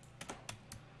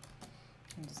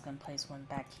 I'm just gonna place one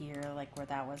back here, like where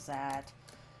that was at.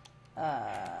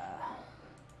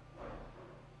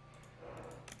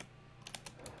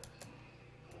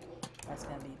 That's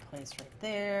gonna be placed right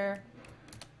there.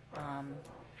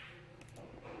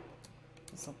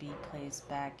 This will be placed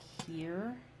back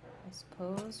here, I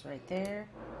suppose, right there.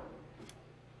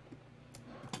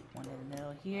 One in the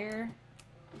middle here.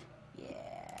 Yeah,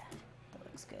 that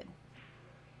looks good.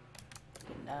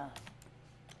 Good enough.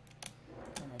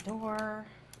 And a door.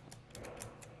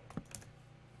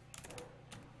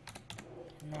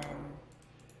 And then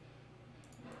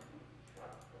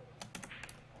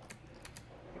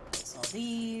replace all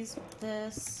these with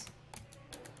this.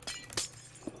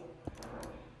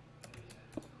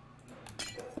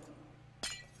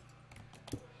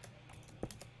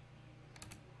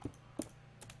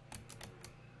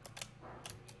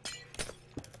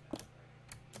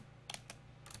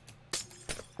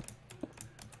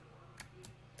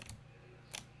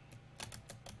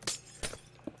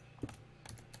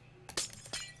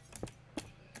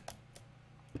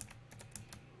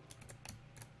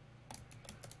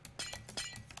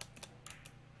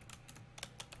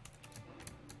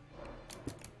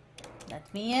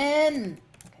 Let me in!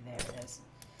 Okay, there it is.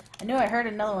 I knew I heard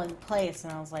another one place,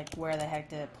 and I was like, where the heck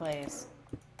did it place?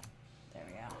 There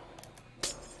we go.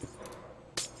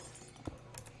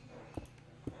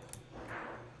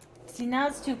 See, now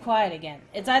it's too quiet again.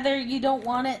 It's either you don't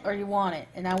want it or you want it,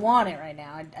 and I want it right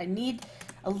now. I need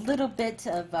a little bit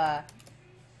of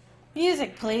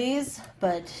music, please,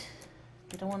 but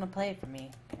they don't want to play it for me,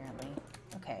 apparently.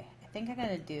 Okay, I think I'm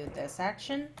gonna do this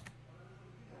action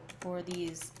for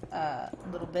these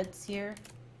little bits here.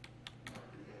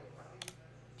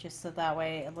 Just so that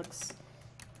way it looks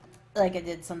like I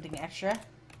did something extra.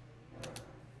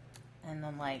 And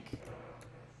then like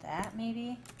that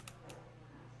maybe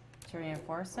to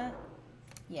reinforce it.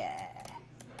 Yeah.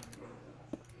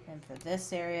 And for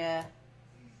this area,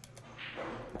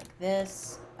 like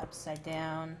this, upside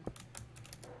down,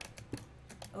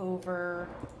 over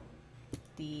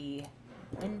the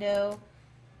window,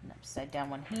 an upside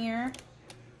down one here.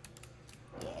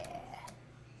 Yeah.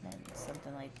 And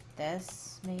something like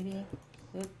this, maybe.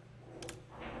 Oop.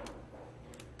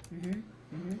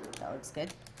 That looks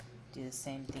good. Do the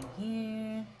same thing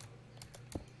here.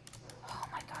 Oh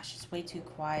my gosh, it's way too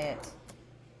quiet.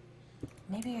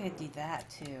 Maybe I could do that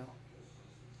too.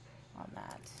 On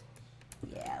that.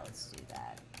 Yeah, let's do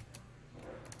that.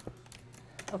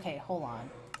 Okay, hold on.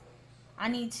 I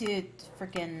need to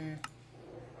freaking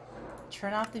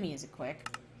turn off the music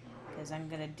quick, because I'm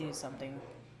gonna do something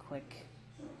quick.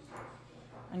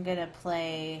 I'm gonna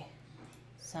play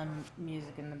some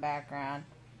music in the background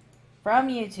from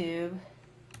YouTube.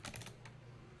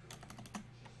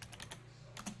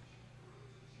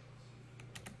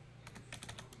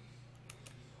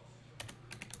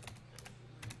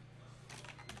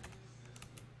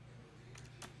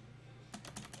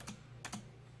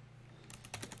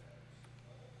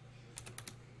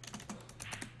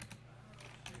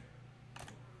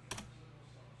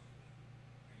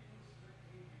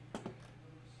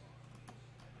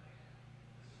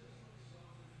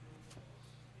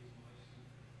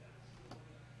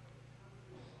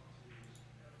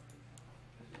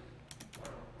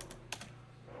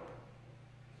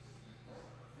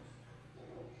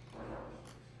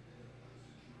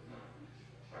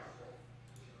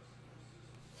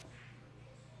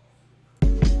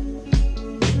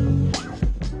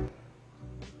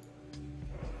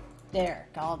 There.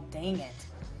 God dang it.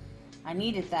 I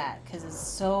needed that because it's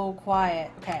so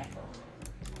quiet. Okay.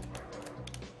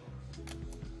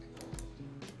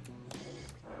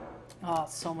 Oh,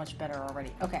 it's so much better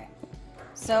already. Okay.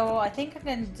 So I think I'm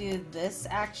going to do this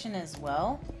action as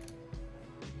well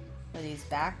for these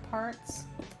back parts.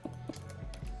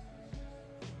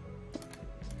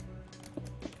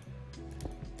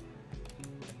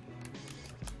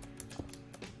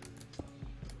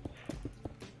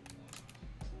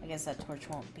 I guess that torch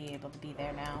won't be able to be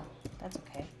there now. That's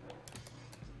okay.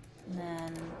 And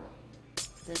then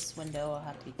this window will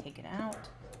have to be taken out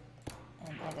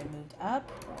and either moved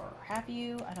up or have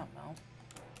you. I don't know.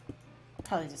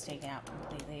 Probably just taken out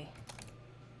completely.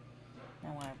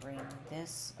 I want to bring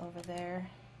this over there.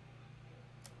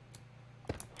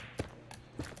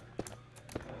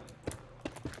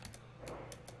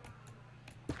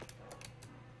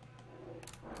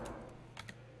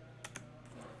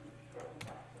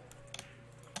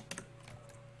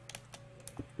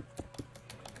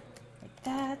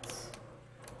 That.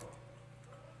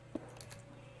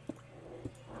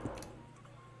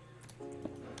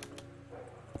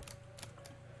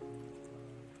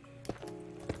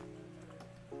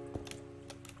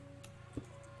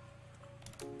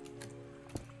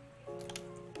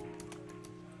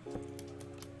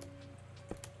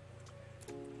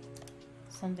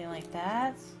 Something like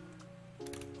that.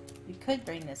 We could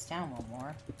bring this down a little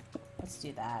more. Let's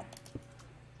do that.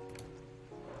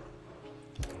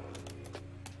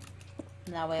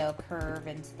 And that way it'll curve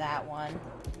into that one.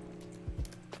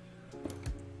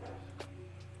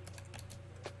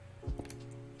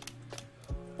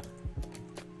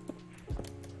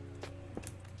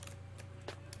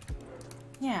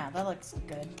 Yeah, that looks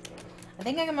good. I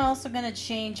think I'm also going to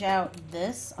change out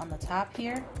this on the top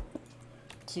here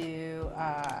to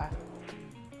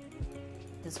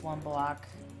this one block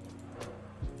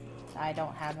I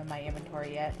don't have in my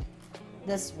inventory yet.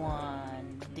 This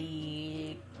one,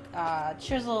 the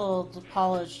chiseled,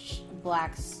 polished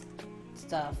black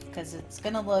stuff, because it's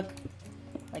gonna look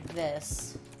like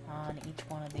this on each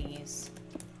one of these,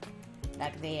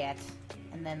 like that.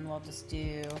 And then we'll just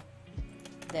do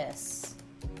this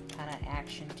kind of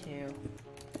action too,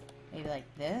 maybe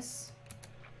like this.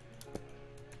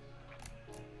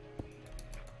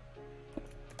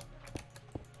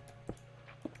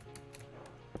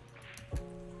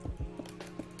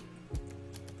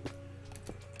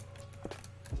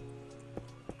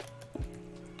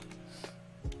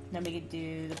 Then we could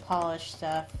do the polish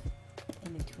stuff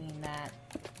in between that.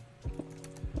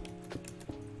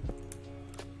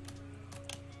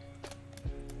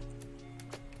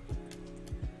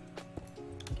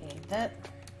 Okay, that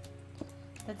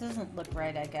doesn't look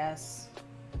right, I guess.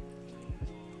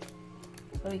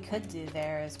 What we could do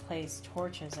there is place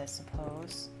torches, I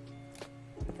suppose,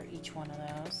 for each one of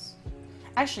those.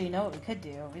 Actually, you know what we could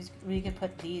do? We could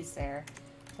put these there.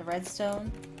 The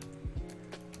redstone.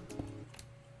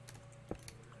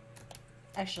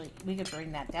 Actually, we could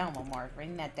bring that down one more.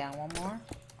 Bring that down one more.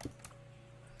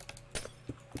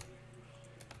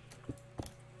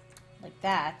 Like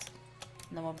that.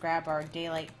 And then we'll grab our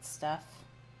daylight stuff.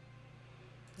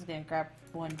 I was gonna grab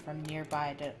one from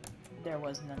nearby. There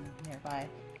was none nearby.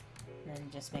 And then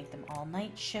just make them all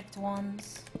night shift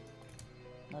ones.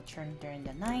 They'll turn during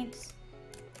the night.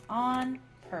 On.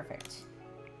 Perfect.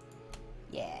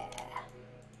 Yeah.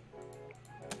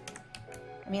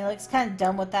 I mean, it looks kind of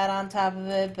dumb with that on top of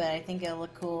it, but I think it'll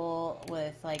look cool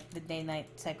with, like, the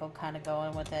day-night cycle kind of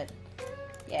going with it.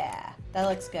 Yeah, that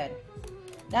looks good.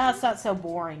 Now it's not so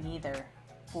boring either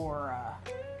for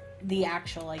the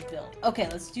actual, like, build. Okay,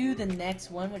 let's do the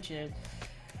next one, which is...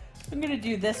 I'm gonna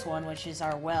do this one, which is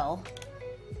our well.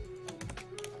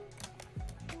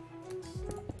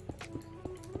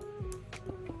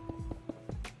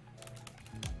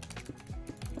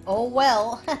 Oh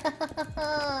well.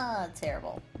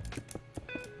 Terrible.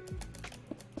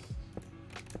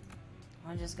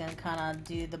 I'm just gonna kind of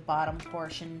do the bottom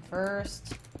portion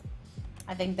first.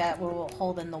 I think that will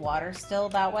hold in the water still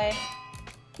that way.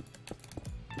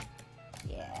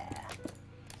 Yeah.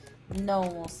 No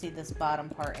one will see this bottom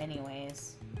part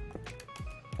anyways.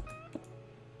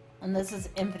 And this is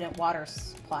infinite water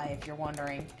supply, if you're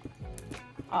wondering,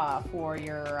 for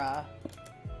your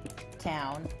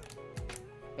town.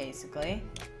 Basically.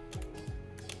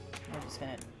 We're just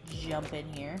gonna jump in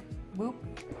here. Whoop.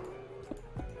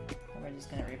 And we're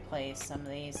just gonna replace some of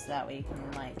these so that way you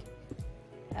can, like,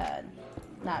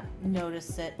 not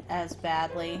notice it as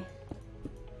badly.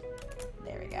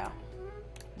 There we go.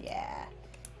 Yeah.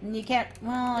 And you can't,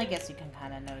 well, I guess you can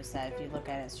kind of notice that if you look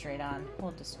at it straight on.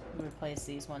 We'll just replace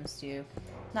these ones too.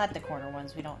 Not the corner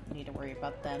ones, we don't need to worry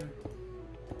about them.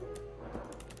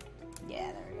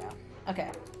 Yeah, there we go.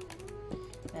 Okay.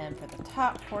 And for the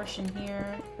top portion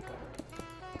here,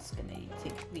 it's gonna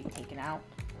be taken out.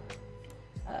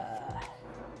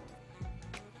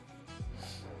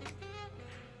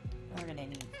 We're gonna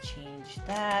need to change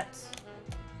that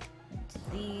into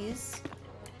these.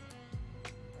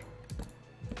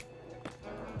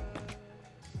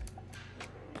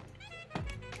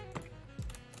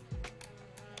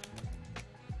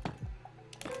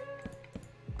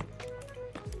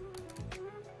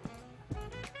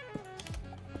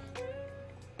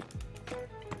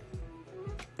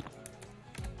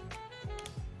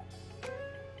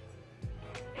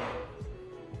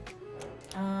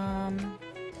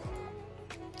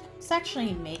 Let's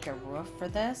actually make a roof for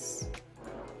this.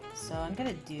 So I'm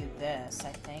gonna do this,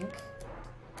 I think.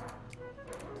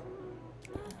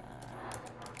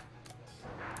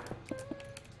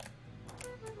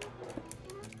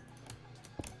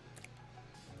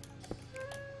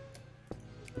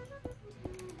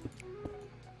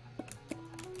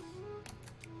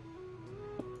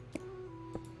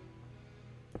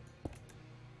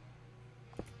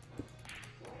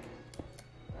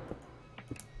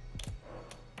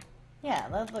 Yeah,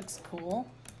 that looks cool.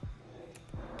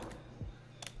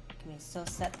 Can we still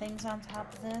set things on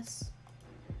top of this?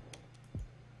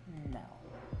 No.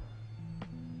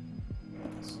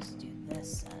 Let's just do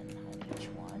this on each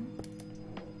one.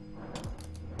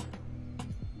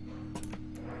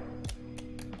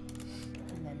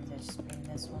 And then just bring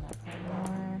this one up one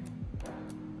more.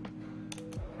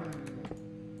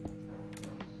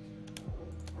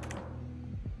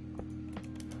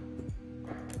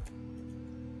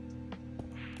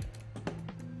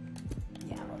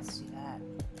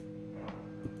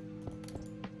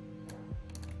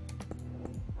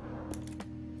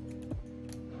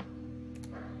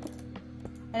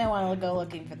 I don't want to go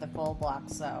looking for the full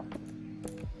blocks, so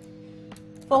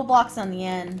full blocks on the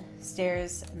end,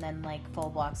 stairs, and then like full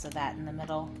blocks of that in the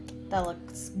middle. That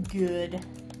looks good.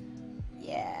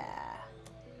 Yeah.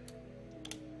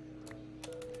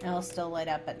 And it'll still light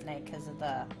up at night because of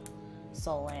the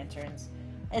soul lanterns.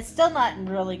 It's still not in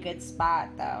a really good spot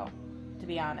though, to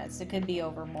be honest. It could be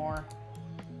over more.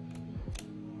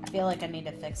 I feel like I need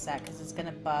to fix that because it's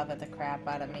gonna bother the crap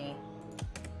out of me.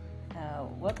 Oh,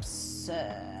 whoops.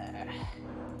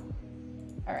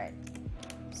 Alright.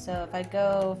 So if I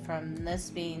go from this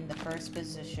being the first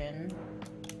position,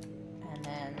 and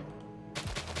then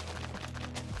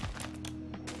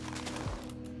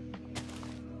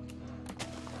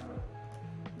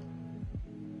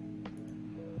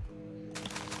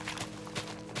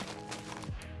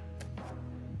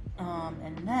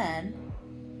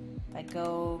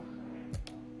go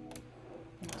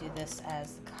and do this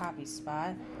as the copy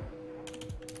spot.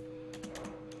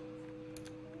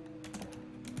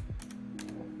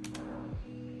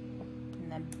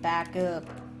 And then back up.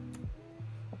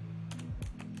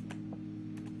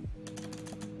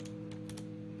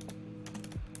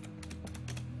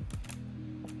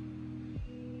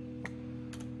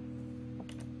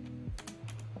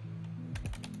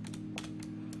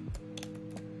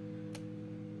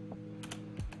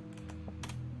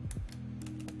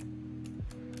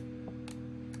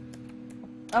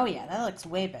 Oh yeah, that looks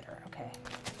way better. Okay.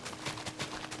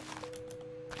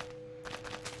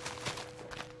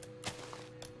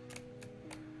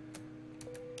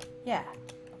 Yeah.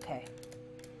 Okay.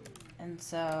 And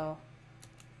so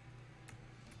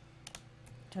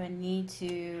do I need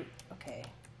to... Okay.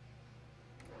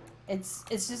 It's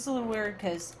just a little weird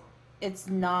because it's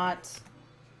not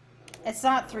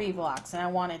 3 blocks and I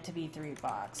want it to be 3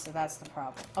 blocks, so that's the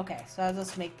problem. Okay, so I'll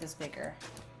just make this bigger.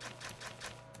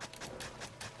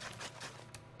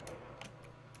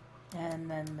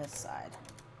 And then this side.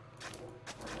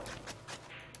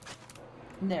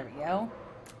 There we go.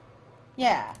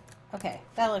 Yeah. Okay.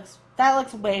 That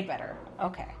looks way better.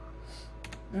 Okay.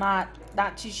 Not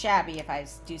too shabby if I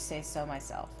do say so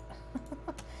myself.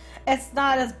 It's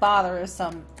not as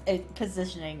bothersome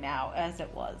positioning now as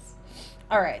it was.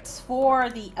 Alright, for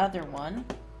the other one.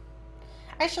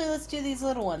 Actually, let's do these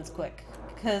little ones quick.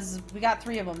 Because we got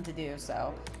 3 of them to do,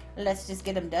 so let's just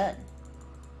get them done.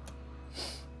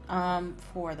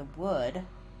 For the wood,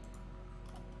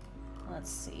 let's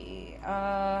see,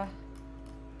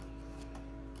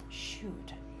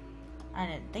 shoot, I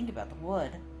didn't think about the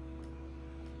wood.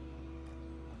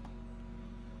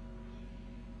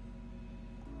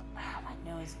 Oh,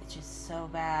 my nose itches so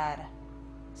bad.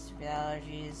 Stupid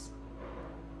allergies.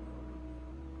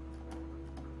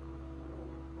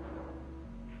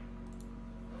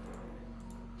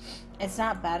 It's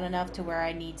not bad enough to where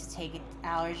I need to take an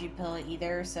allergy pill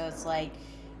either, so it's like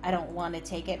I don't want to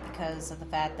take it because of the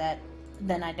fact that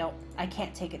then I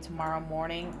can't take it tomorrow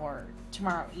morning or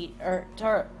tomorrow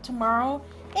tomorrow.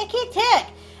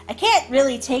 I can't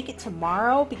really take it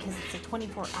tomorrow because it's a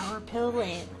 24-hour pill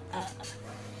and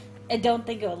I don't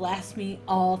think it would last me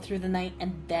all through the night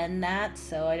and then that,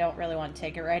 so I don't really want to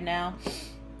take it right now.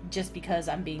 Just because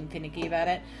I'm being finicky about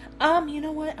it. You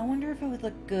know what? I wonder if it would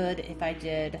look good if I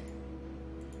did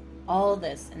all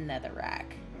this in netherrack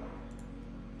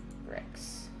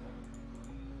bricks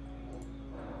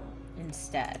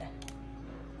instead.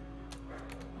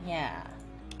 Yeah.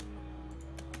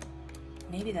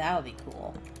 Maybe that would be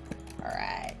cool.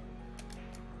 Alright.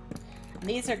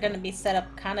 These are going to be set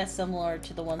up kind of similar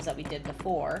to the ones that we did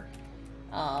before,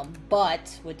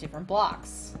 but with different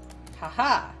blocks.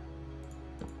 Haha.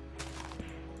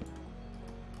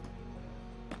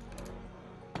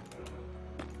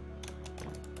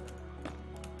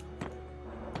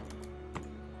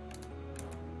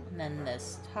 And then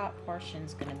this top portion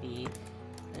is going to be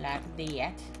like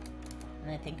that.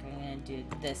 And I think we're going to do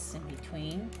this in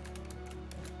between.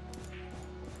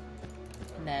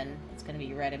 And then it's going to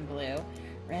be red and blue.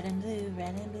 Red and blue,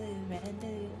 red and blue, red and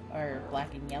blue. Or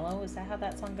black and yellow. Is that how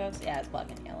that song goes? Yeah, it's black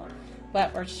and yellow.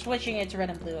 But we're switching it to red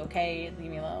and blue, okay?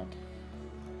 Leave me alone.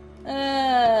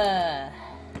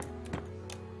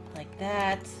 Like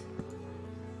that.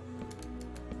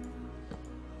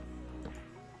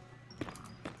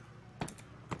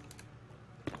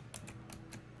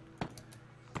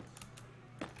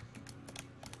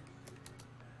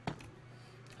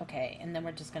 Okay, and then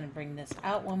we're just going to bring this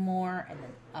out one more and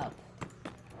then up.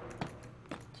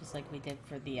 Just like we did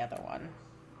for the other one.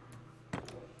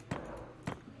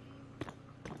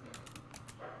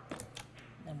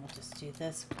 Then we'll just do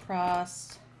this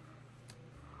across.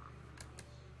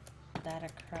 That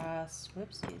across.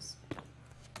 Whoopsies.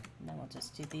 And then we'll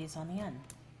just do these on the end.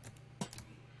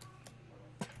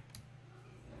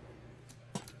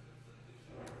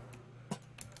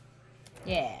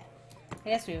 Yeah. I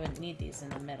guess we wouldn't need these in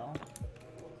the middle.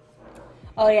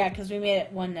 Oh yeah, because we made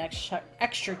it one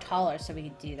extra taller so we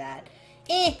could do that.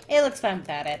 It looks fun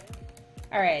without it.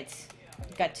 Alright.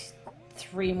 We've got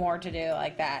 3 more to do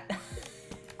like that.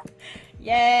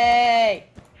 Yay!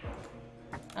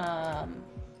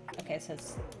 Okay, so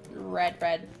it's red,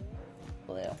 red,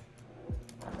 blue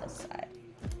on this side.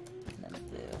 And then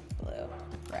blue, blue,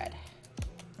 red.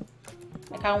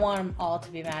 I kind of want them all to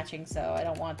be matching, so I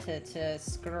don't want it to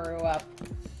screw up.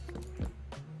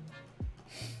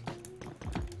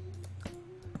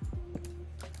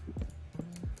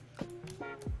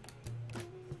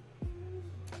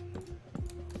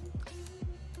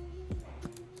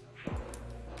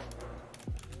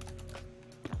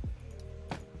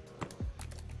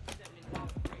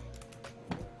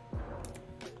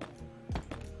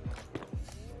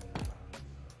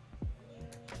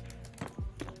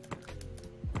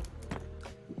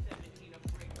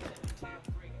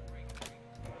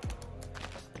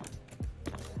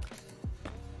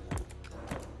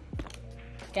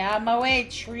 Get out of my way,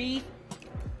 tree.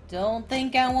 Don't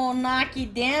think I won't knock you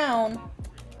down.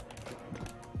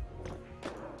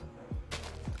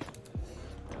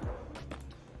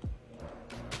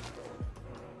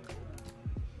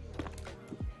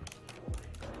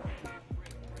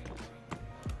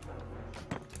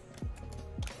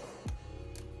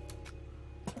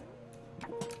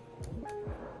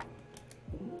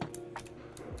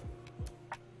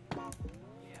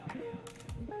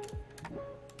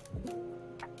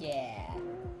 Yeah.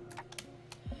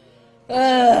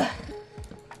 Ugh.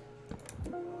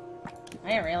 I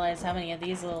didn't realize how many of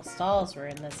these little stalls were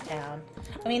in this town.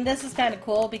 I mean, this is kind of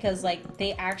cool because, like,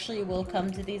 they actually will come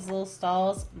to these little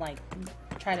stalls, like,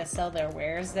 try to sell their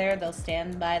wares there. They'll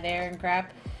stand by there and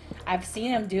crap. I've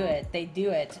seen them do it. They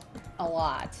do it a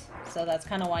lot. So that's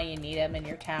kind of why you need them in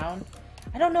your town.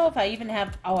 I don't know if I even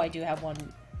have... Oh, I do have one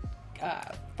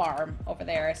farm over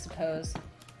there, I suppose.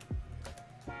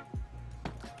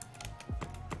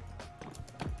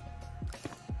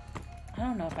 I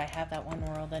don't know if I have that one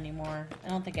world anymore. I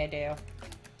don't think I do.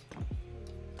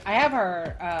 I have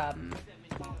our,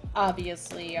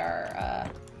 obviously our,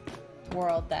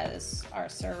 world that is our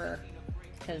server.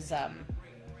 Because,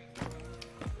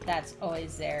 that's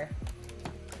always there.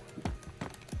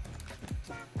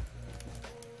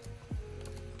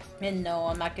 And no,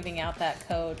 I'm not giving out that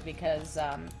code because,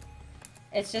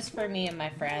 it's just for me and my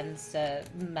friends to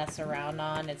mess around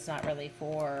on. It's not really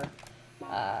for...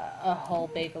 a whole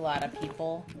big lot of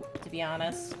people, to be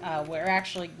honest. We're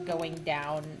actually going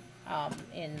down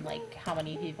in like how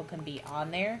many people can be on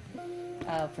there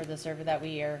for the server that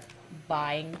we are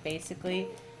buying, basically,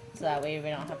 so that way we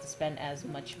don't have to spend as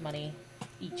much money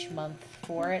each month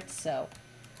for it. So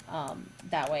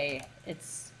that way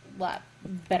it's a lot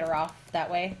better off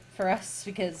that way for us,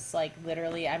 because like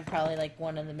literally I'm probably like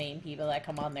one of the main people that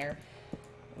come on there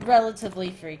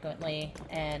relatively frequently,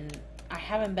 and I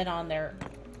haven't been on there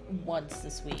once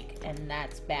this week, and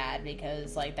that's bad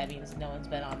because like that means no one's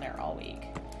been on there all week.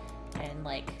 And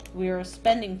like we were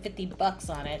spending 50 bucks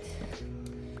on it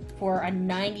for a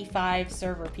 95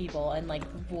 server people, and like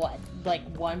what, like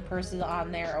one person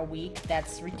on there a week?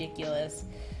 That's ridiculous.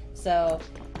 So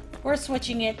we're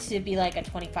switching it to be like a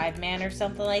 25 man or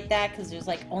something like that, because there's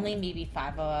like only maybe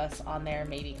 5 of us on there,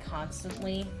 maybe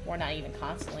constantly, or not even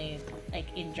constantly, like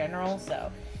in general. So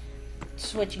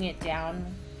switching it down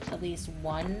at least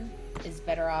one is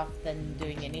better off than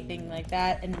doing anything like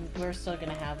that. And we're still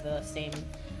gonna have the same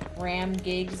RAM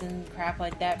gigs and crap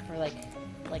like that for like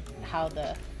how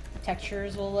the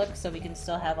textures will look, so we can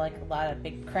still have like a lot of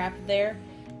big crap there.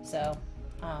 So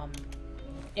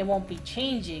it won't be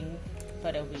changing,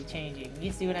 but it'll be changing.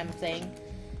 You see what I'm saying?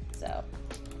 So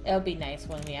it'll be nice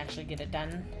when we actually get it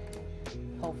done,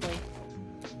 hopefully.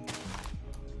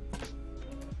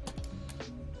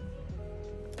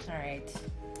 Alright.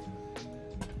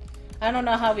 I don't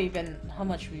know how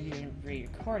much we've been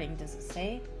recording. Does it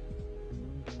say?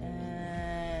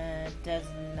 It does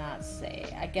not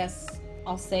say. I guess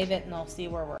I'll save it and I'll see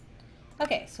where we're...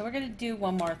 Okay, so we're gonna do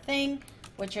one more thing,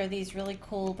 which are these really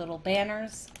cool little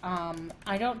banners.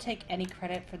 I don't take any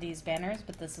credit for these banners,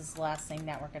 but this is the last thing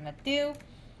that we're gonna do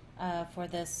for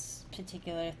this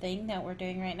particular thing that we're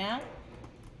doing right now.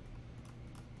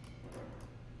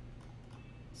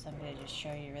 So I'm going to just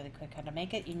show you really quick how to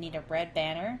make it. You need a red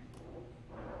banner,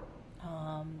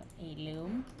 a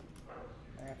loom,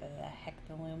 wherever the heck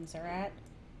the looms are at,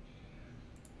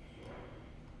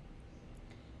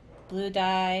 blue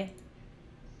dye,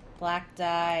 black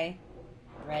dye,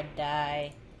 red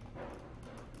dye,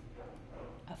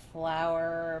 a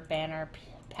flower banner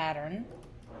pattern,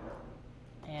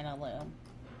 and a loom.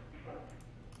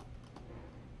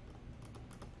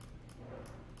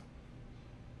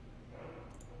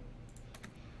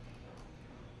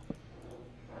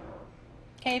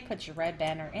 Okay, put your red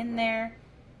banner in there,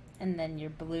 and then your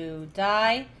blue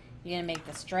dye. You're gonna make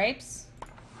the stripes.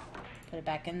 Put it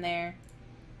back in there.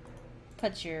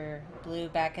 Put your blue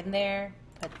back in there.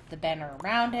 Put the banner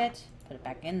around it. Put it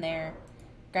back in there.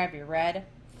 Grab your red,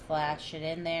 flash it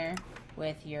in there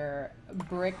with your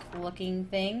brick-looking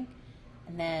thing,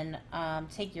 and then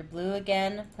take your blue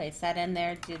again, place that in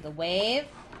there. Do the wave.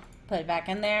 Put it back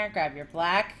in there. Grab your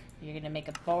black. You're gonna make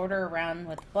a border around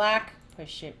with black.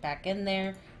 Push it back in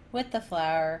there with the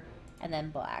flower, and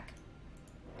then black.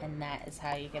 And that is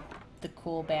how you get the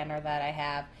cool banner that I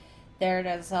have. There it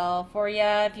is all for you.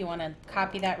 If you want to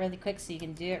copy that really quick so you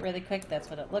can do it really quick, that's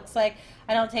what it looks like.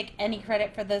 I don't take any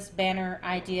credit for this banner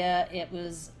idea. It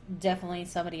was definitely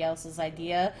somebody else's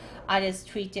idea. I just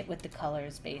tweaked it with the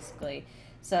colors, basically.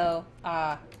 So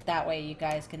that way you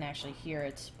guys can actually hear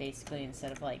it, basically,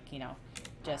 instead of like, you know,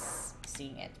 just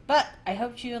seeing it. But I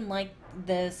hope you liked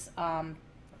this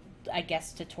I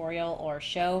guess tutorial or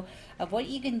show of what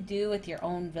you can do with your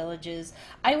own villages.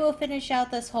 I will finish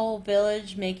out this whole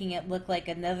village, making it look like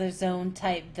another zone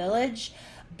type village.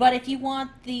 But if you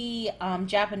want the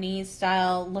Japanese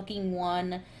style looking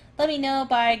one, let me know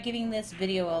by giving this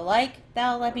video a like.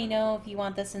 That'll let me know if you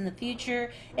want this in the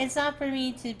future. It's not for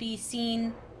me to be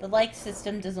seen. The like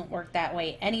system doesn't work that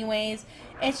way anyways.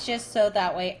 It's just so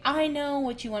that way I know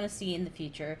what you want to see in the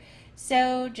future.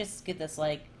 So just give this a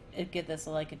like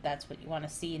if that's what you want to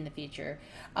see in the future.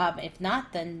 If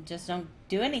not, then just don't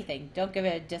do anything. Don't give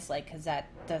it a dislike, because that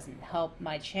doesn't help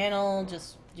my channel.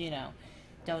 Just,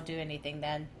 don't do anything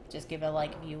then. Just give it a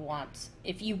like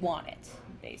if you want it,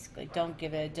 basically. Don't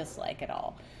give it a dislike at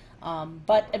all.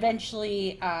 But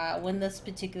eventually, when this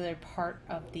particular part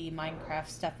of the Minecraft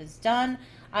stuff is done,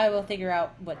 I will figure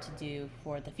out what to do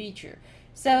for the future.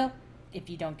 So if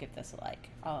you don't give this a like,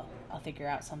 I'll figure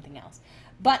out something else.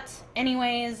 But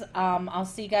anyways, I'll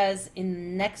see you guys in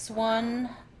the next one.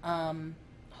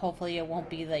 Hopefully it won't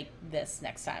be like this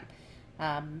next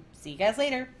time. See you guys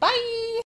later. Bye!